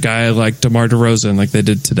defense on a guy like DeMar DeRozan like they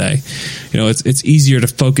did today. It's easier to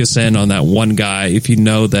focus in on that one guy if you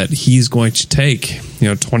know that he's going to take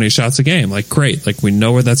 20 shots a game. Like, great, like we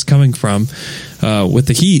know where that's coming from. With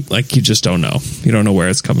the Heat, like, you just don't know. You don't know where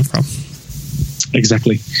it's coming from.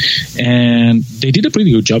 Exactly. And they did a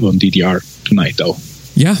pretty good job on DDR tonight, though.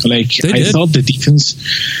 Yeah, I thought the defense,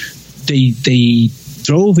 they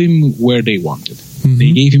drove him where they wanted.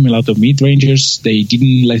 They gave him a lot of mid-rangers. They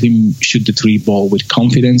didn't let him shoot the 3 ball with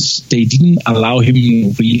confidence. They didn't allow him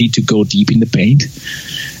really to go deep in the paint.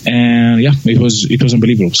 And it was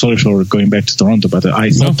unbelievable. Sorry for going back to Toronto, but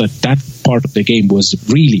I thought that part of the game was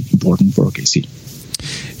really important for OKC.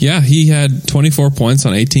 Yeah, he had 24 points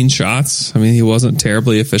on 18 shots. I mean, he wasn't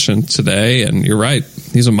terribly efficient today, and you're right.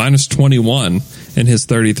 He's a minus 21 in his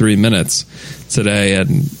 33 minutes today,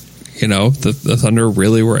 and the Thunder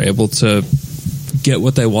really were able to get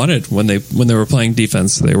what they wanted when they were playing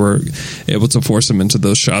defense. They were able to force them into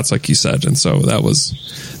those shots, like you said, and so that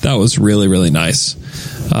was really, really nice.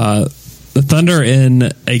 The Thunder,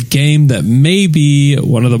 in a game that may be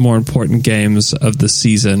one of the more important games of the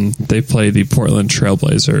season, they play the Portland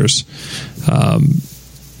Trailblazers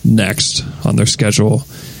next on their schedule,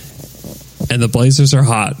 and the Blazers are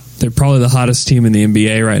hot. They're probably the hottest team in the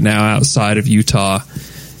NBA right now outside of Utah.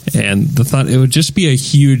 And it would just be a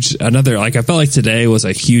huge, I felt like today was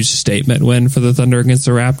a huge statement win for the Thunder against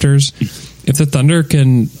the Raptors. If the Thunder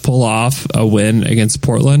can pull off a win against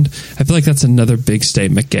Portland, I feel like that's another big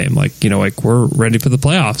statement game. Like we're ready for the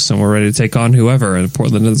playoffs and we're ready to take on whoever, and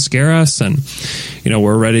Portland doesn't scare us, and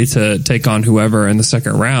we're ready to take on whoever in the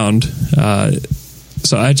second round.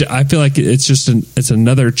 So I feel like it's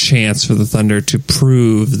another chance for the Thunder to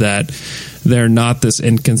prove that they're not this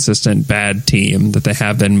inconsistent bad team that they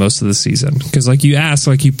have been most of the season. Because you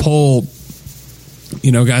poll,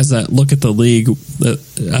 guys that look at the league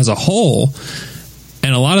as a whole,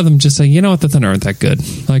 and a lot of them just say, the Thunder aren't that good.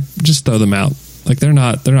 Like, just throw them out. Like, they're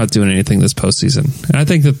not doing anything this postseason. And I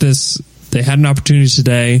think that they had an opportunity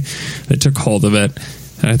today. They took hold of it.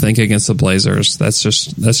 And I think against the Blazers, that's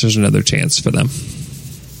just another chance for them.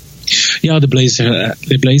 Yeah, the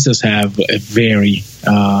Blazers have a very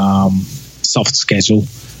soft schedule,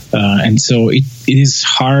 and so it is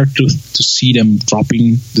hard to see them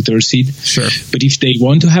dropping the 3rd seed. Sure, but if they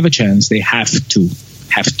want to have a chance, they have to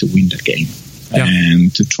win that game,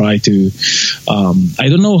 and to try to. I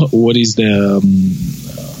don't know what is the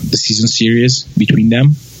season series between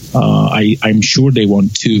them. I'm sure they won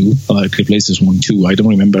 2. The Blazers won 2. I don't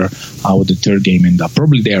remember how the 3rd game ended up.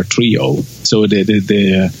 Probably they are 3-0. So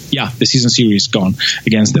the season series is gone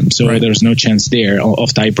against them. So there's no chance there of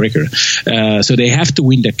tiebreaker. So they have to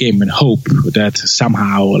win that game and hope that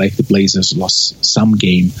somehow, like, the Blazers lost some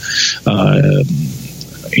game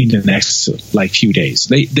in the next few days.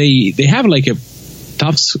 They have a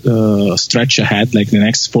tough stretch ahead. Like, the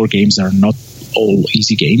next 4 games are not all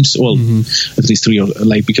easy games. Well, at least 3,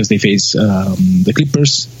 because they face the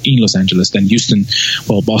Clippers in Los Angeles, then Houston.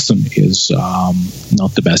 Well, Boston is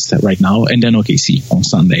not the best right now, and then OKC on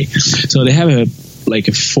Sunday. So they have a 3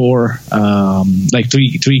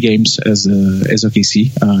 games as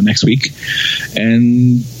OKC next week,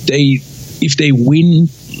 and if they win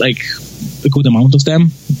a good amount of them,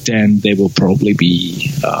 then they will probably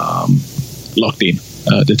be locked in.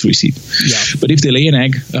 The 3 seed. Yeah. But if they lay an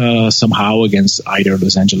egg somehow against either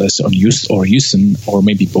Los Angeles or Houston, or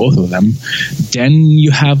maybe both of them, then you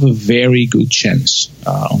have a very good chance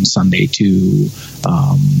on Sunday to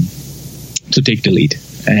take the lead.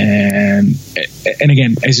 And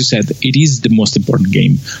again, as you said, it is the most important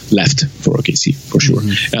game left for OKC for sure.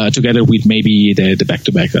 Together with maybe the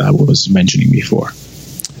back-to-back that I was mentioning before.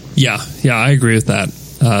 Yeah, I agree with that.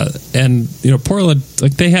 And Portland,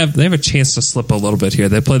 like they have a chance to slip a little bit here.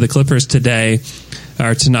 They play the Clippers tonight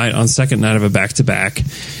on second night of a back-to-back, and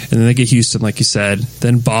then they get Houston, like you said,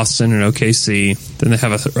 then Boston and OKC. Then they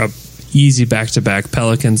have a easy back-to-back,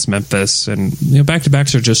 Pelicans, Memphis, and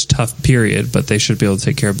back-to-backs are just tough, period, but they should be able to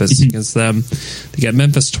take care of business against them. They get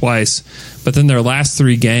Memphis twice, but then their last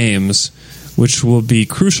three games, which will be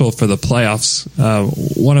crucial for the playoffs.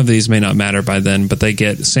 One of these may not matter by then, but they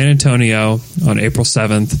get San Antonio on April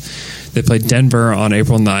 7th. They play Denver on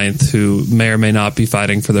April 9th, who may or may not be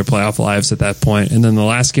fighting for their playoff lives at that point. And then the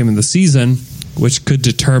last game of the season, which could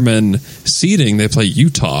determine seeding, they play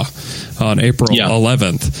Utah on April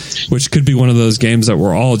 11th, which could be one of those games that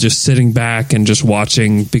we're all just sitting back and just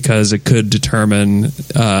watching because it could determine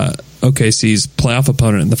OKC's playoff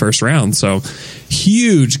opponent in the first round. So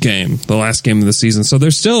huge game, the last game of the season. So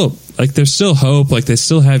there's still hope. Like they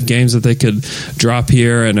still have games that they could drop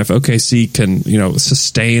here, and if OKC can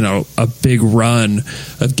sustain a big run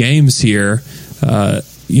of games here,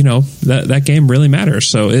 that game really matters.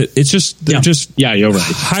 So they're you're right.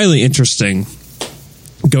 Highly interesting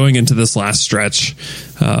going into this last stretch.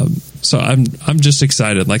 So I'm just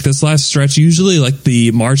excited. Like this last stretch, usually like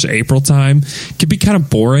the March-April time can be kind of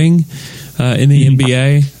boring in the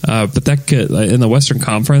NBA, but that could in the Western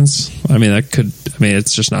Conference.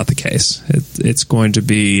 It's just not the case. It's going to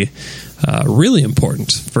be really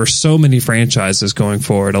important for so many franchises going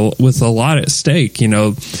forward with a lot at stake.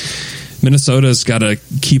 Minnesota's got to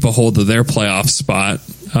keep a hold of their playoff spot,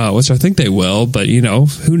 which I think they will, but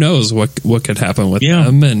who knows what could happen with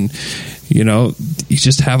them. And you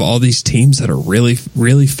just have all these teams that are really,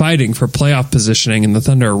 really fighting for playoff positioning, and the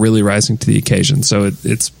Thunder are really rising to the occasion. So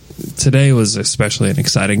today was especially an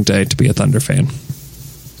exciting day to be a Thunder fan.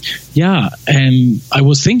 Yeah, and I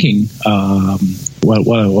was thinking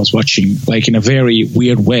while I was watching, like in a very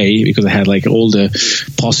weird way, because I had like all the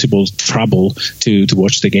possible trouble to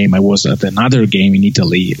watch the game. I was at another game in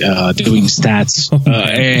Italy doing stats,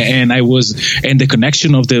 and the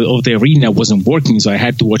connection of the arena wasn't working, so I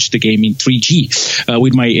had to watch the game in 3G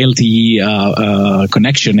with my LTE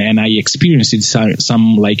connection, and I experienced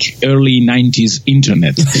some like early 90s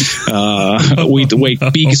internet with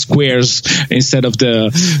like big squares instead of the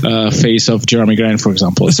face of Jeremy Grant, for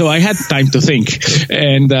example. So I had time to think,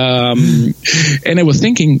 and I was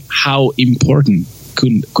thinking how important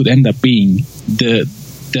could end up being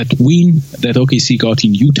that win that OKC got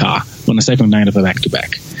in Utah on the second night of a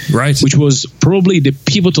back-to-back, right? Which was probably the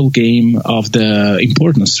pivotal game of the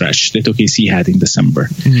important stretch that OKC had in December.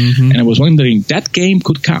 And I was wondering, that game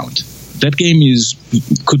could count. That game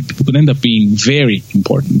could end up being very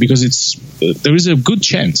important because there is a good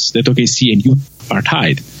chance that OKC and Utah are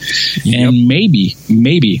tied, and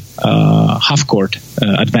maybe half court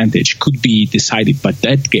advantage could be decided by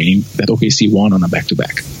that game that OKC won on a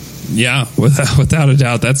back-to-back. Yeah, without a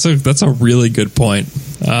doubt, that's a really good point.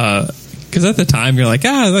 Because at the time you're like,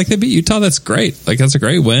 they beat Utah, that's great. Like that's a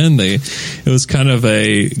great win. It was kind of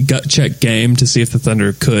a gut check game to see if the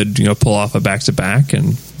Thunder could pull off a back-to-back,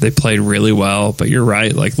 and they played really well. But you're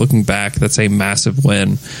right, like looking back, that's a massive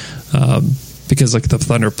win. Because like the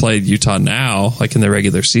Thunder played Utah now, like in the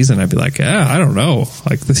regular season, I'd be like, I don't know,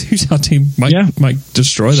 like the Utah team might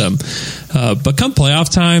destroy them. But come playoff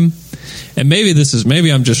time, and maybe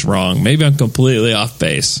I'm just wrong, maybe I'm completely off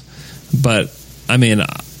base, but I mean,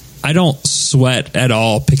 I don't sweat at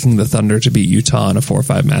all picking the Thunder to beat Utah in a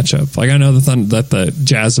 4-5 matchup. Like I know that the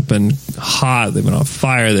Jazz have been hot, they've been on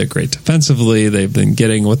fire, they're great defensively, they've been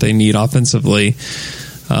getting what they need offensively.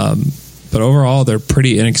 But overall, they're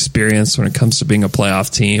pretty inexperienced when it comes to being a playoff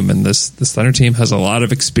team. And this Thunder team has a lot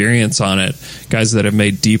of experience on it. Guys that have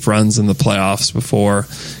made deep runs in the playoffs before.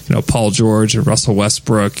 Paul George and Russell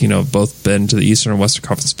Westbrook, both been to the Eastern and Western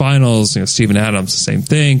Conference Finals. Steven Adams, the same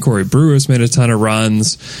thing. Corey Brewer's made a ton of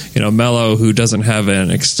runs. Melo, who doesn't have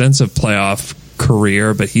an extensive playoff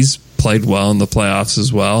career, but he's played well in the playoffs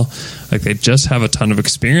as well. Like they just have a ton of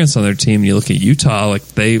experience on their team. You look at Utah,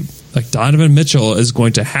 like Donovan Mitchell is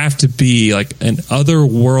going to have to be like an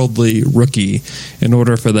otherworldly rookie in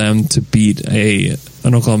order for them to beat an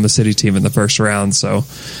Oklahoma City team in the first round. So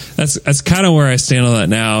that's kind of where I stand on that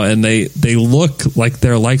now. And they look like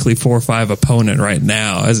they're likely 4-5 opponent right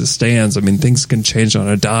now as it stands. I mean, things can change on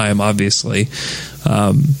a dime, obviously.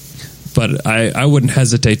 But I wouldn't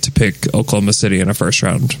hesitate to pick Oklahoma City in a first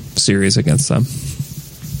round series against them.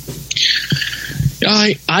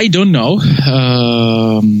 I don't know.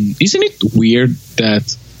 Isn't it weird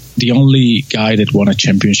that the only guy that won a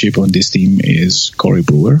championship on this team is Corey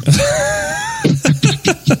Brewer?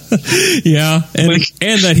 Yeah,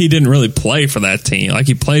 and that he didn't really play for that team. Like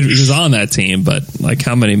he was on that team, but like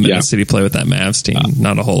how many minutes did he play with that Mavs team?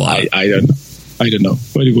 Not a whole lot. I don't know,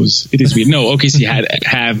 but it is weird. No, OKC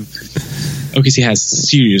OKC has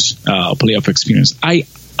serious playoff experience.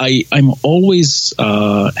 I'm always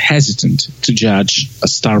hesitant to judge a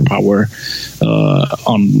star power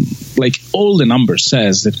on, like, all the numbers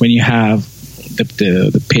says that when you have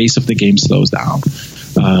the pace of the game slows down,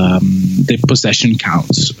 the possession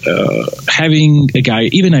counts. Having a guy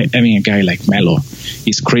like Melo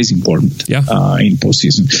is crazy important in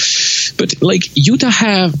postseason. But like Utah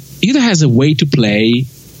has a way to play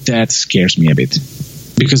that scares me a bit,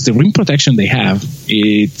 because the rim protection they have,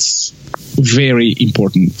 it's very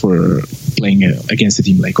important for playing against a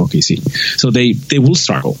team like OKC. So they will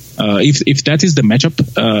struggle. If that is the matchup,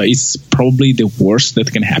 it's probably the worst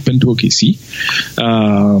that can happen to OKC.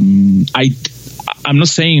 I'm not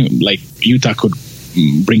saying like Utah could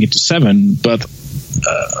bring it to 7, but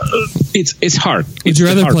it's hard. Would you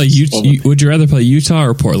rather play Utah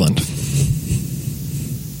or Portland?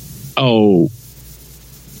 Oh,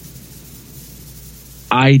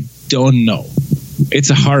 I don't know. It's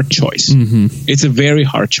a hard choice. Mm-hmm. It's a very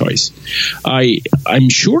hard choice. I'm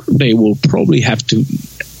sure they will probably have to,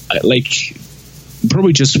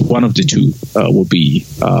 probably just one of the two will be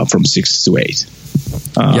from 6 to 8.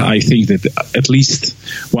 I think that at least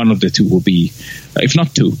one of the two will be, if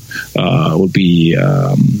not two, will be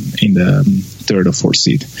in the 3rd or 4th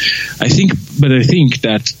seed. I think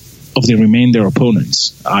that of the remainder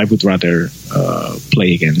opponents, I would rather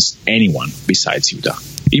play against anyone besides Utah,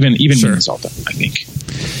 even Minnesota, I think.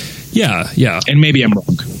 Yeah. And maybe I'm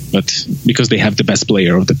wrong, but because they have the best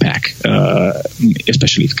player of the pack,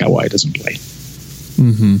 especially if Kawhi doesn't play.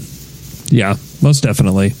 Mm-hmm. Yeah, most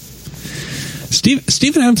definitely.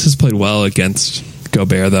 Steven Adams has played well against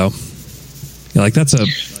Gobert, though. He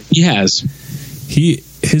has.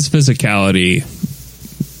 His physicality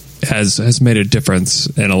has made a difference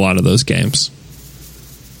in a lot of those games.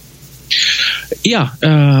 Yeah.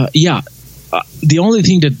 The only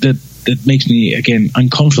thing that makes me, again,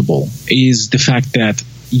 uncomfortable is the fact that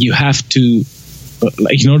you have to,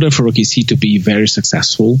 in order for OKC to be very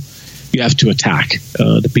successful, you have to attack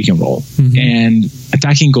the pick and roll. Mm-hmm. And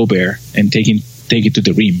attacking Gobert and take it to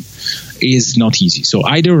the rim is not easy. So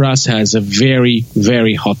either Russ has a very,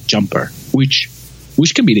 very hot jumper, which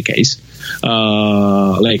can be the case.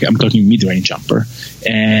 I'm talking mid-range jumper,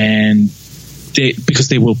 and because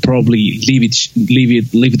they will probably leave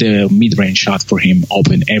the mid-range shot for him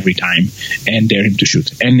open every time and dare him to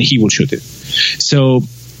shoot, and he will shoot it. So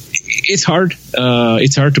it's hard.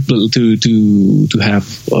 It's hard to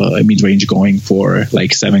have a mid-range going for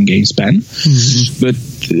like 7-game span.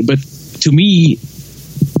 Mm-hmm. But to me,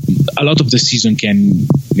 a lot of the season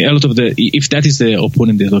if that is the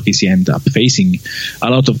opponent that OKC end up facing, a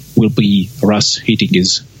lot of will be Russ hitting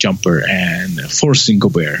his jumper and forcing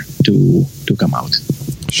Gobert to come out.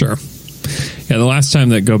 Sure. Yeah, the last time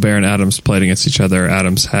that Gobert and Adams played against each other,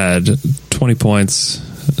 Adams had 20 points,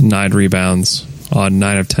 9 rebounds on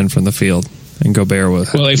 9 of 10 from the field, and Gobert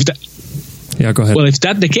was. Well, yeah, go ahead. Well, if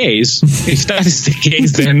that is the case,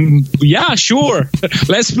 then yeah, sure,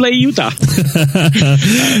 let's play Utah.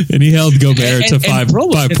 And he held Gobert to 5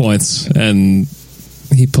 points, and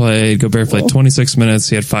Gobert played 26 minutes.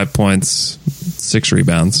 He had 5 points, 6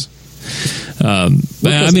 rebounds.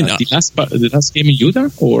 The last game in Utah,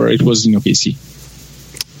 or it was in OKC?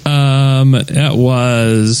 It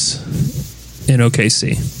was in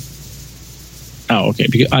OKC. Oh, okay.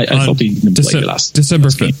 Because I thought he didn't play the last December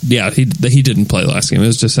 5th. Game. Yeah, he didn't play the last game. It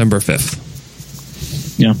was December 5th.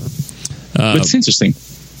 Yeah, but it's interesting.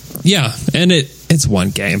 Yeah, and it's one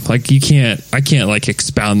game. Like I can't like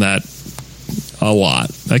expound that a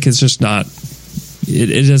lot. Like it's just not.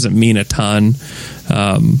 It doesn't mean a ton.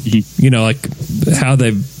 You know, like how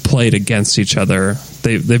they've played against each other.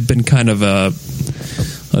 They've been kind of a.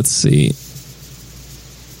 Let's see.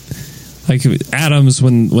 Like Adams,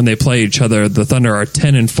 when they play each other, the Thunder are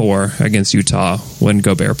 10-4 against Utah when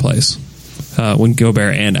Gobert plays. When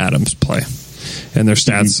Gobert and Adams play, and their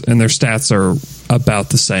stats are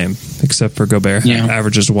about the same, except for Gobert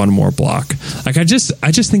averages 1 more block. Like I just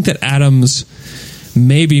think that Adams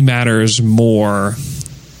maybe matters more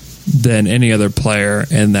than any other player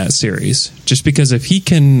in that series, just because if he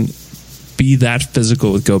can be that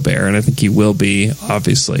physical with Gobert, and I think he will be,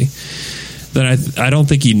 obviously, then I don't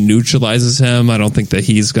think he neutralizes him. I don't think that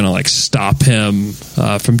he's going to like stop him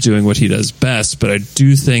from doing what he does best. But I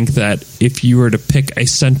do think that if you were to pick a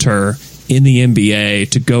center in the NBA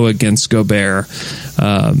to go against Gobert,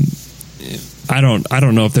 I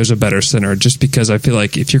don't know if there's a better center, just because I feel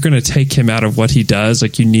like if you're going to take him out of what he does,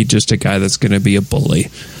 like you need just a guy that's going to be a bully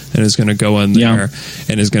and is going to go in there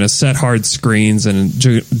and is going to set hard screens and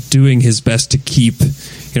doing his best to keep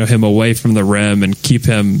him away from the rim and keep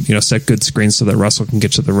him set good screens so that Russell can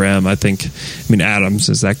get to the rim. I mean Adams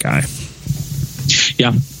is that guy.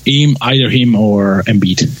 Yeah, either him or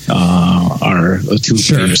Embiid are two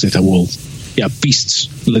players that will. Yeah, beasts,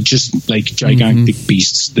 just like gigantic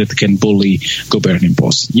beasts that can bully Gobert in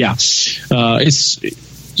post. Yeah,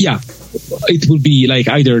 it will be like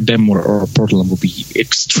either them or Portland will be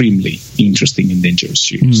extremely interesting and dangerous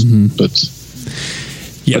series. But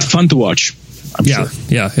fun to watch. I'm sure.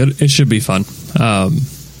 Yeah, it should be fun.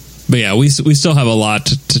 But yeah, we still have a lot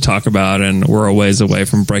to talk about, and we're a ways away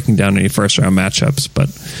from breaking down any first round matchups. But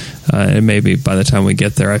and maybe by the time we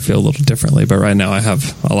get there, I feel a little differently. But right now, I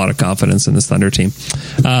have a lot of confidence in this Thunder team.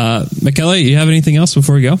 Michele, you have anything else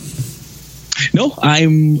before we go? No,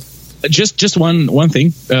 I'm just one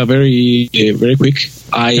thing, very very quick.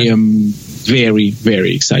 I am very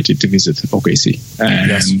very excited to visit OKC,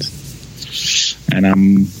 and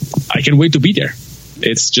I can't wait to be there.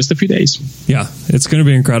 It's just a few days. Yeah, it's going to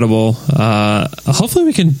be incredible. Hopefully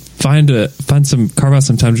we can carve out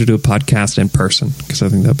some time to do a podcast in person, because I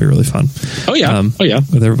think that'd be really fun. Oh yeah.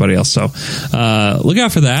 With everybody else. So look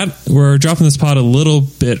out for that. We're dropping this pod a little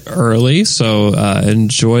bit early, so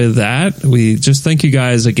enjoy that. We just thank you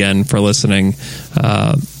guys again for listening.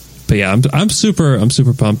 But yeah, I'm super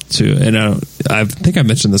pumped too. And I think I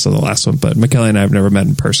mentioned this on the last one, but Michele and I have never met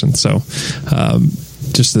in person, so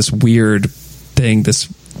just this weird thing, this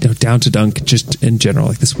down to dunk, just in general,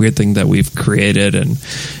 like this weird thing that we've created, and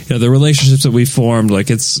the relationships that we've formed,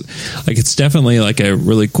 it's definitely like a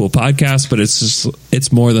really cool podcast, but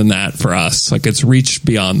it's more than that for us. Like it's reached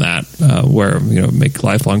beyond that, where make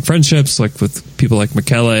lifelong friendships, like with people like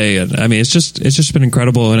Michele, and I mean it's just been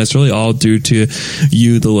incredible, and it's really all due to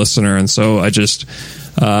you, the listener. And so I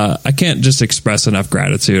can't just express enough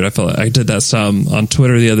gratitude. I feel like I did that some on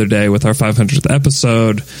Twitter the other day with our 500th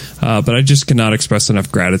episode, but I just cannot express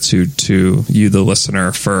enough gratitude to you, the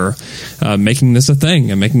listener, for making this a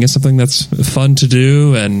thing and making it something that's fun to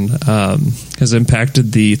do, and has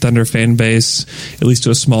impacted the Thunder fan base, at least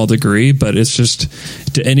to a small degree, but it's just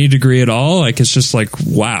to any degree at all, like it's just like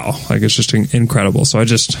wow, like it's just incredible. So I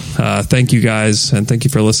just thank you guys, and thank you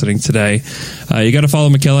for listening today. You got to follow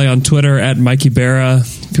Michele on Twitter at Mikey Berra.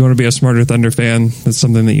 If you want to be a smarter Thunder fan, that's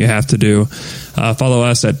something that you have to do. Follow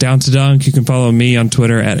us at Down to Dunk. You can follow me on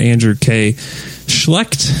Twitter at Andrew K.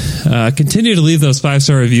 Schlecht. Continue to leave those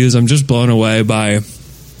 5-star reviews. I'm just blown away by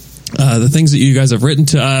the things that you guys have written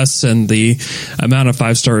to us and the amount of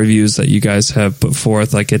 5-star reviews that you guys have put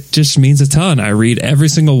forth. Like it just means a ton. I read every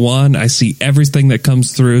single one. I see everything that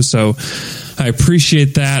comes through. So I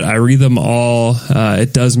appreciate that. I read them all.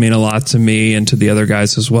 It does mean a lot to me and to the other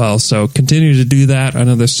guys as well. So continue to do that. I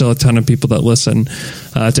know there's still a ton of people that listen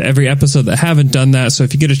to every episode that haven't done that. So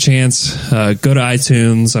if you get a chance, go to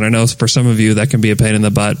iTunes. And I know for some of you that can be a pain in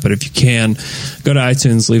the butt, but if you can, go to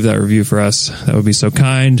iTunes, leave that review for us. That would be so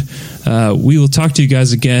kind. We will talk to you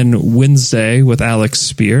guys again Wednesday with Alex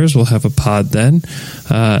Spears. We'll have a pod then.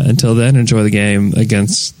 Until then, enjoy the game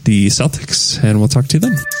against the Celtics, and we'll talk to you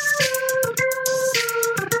then.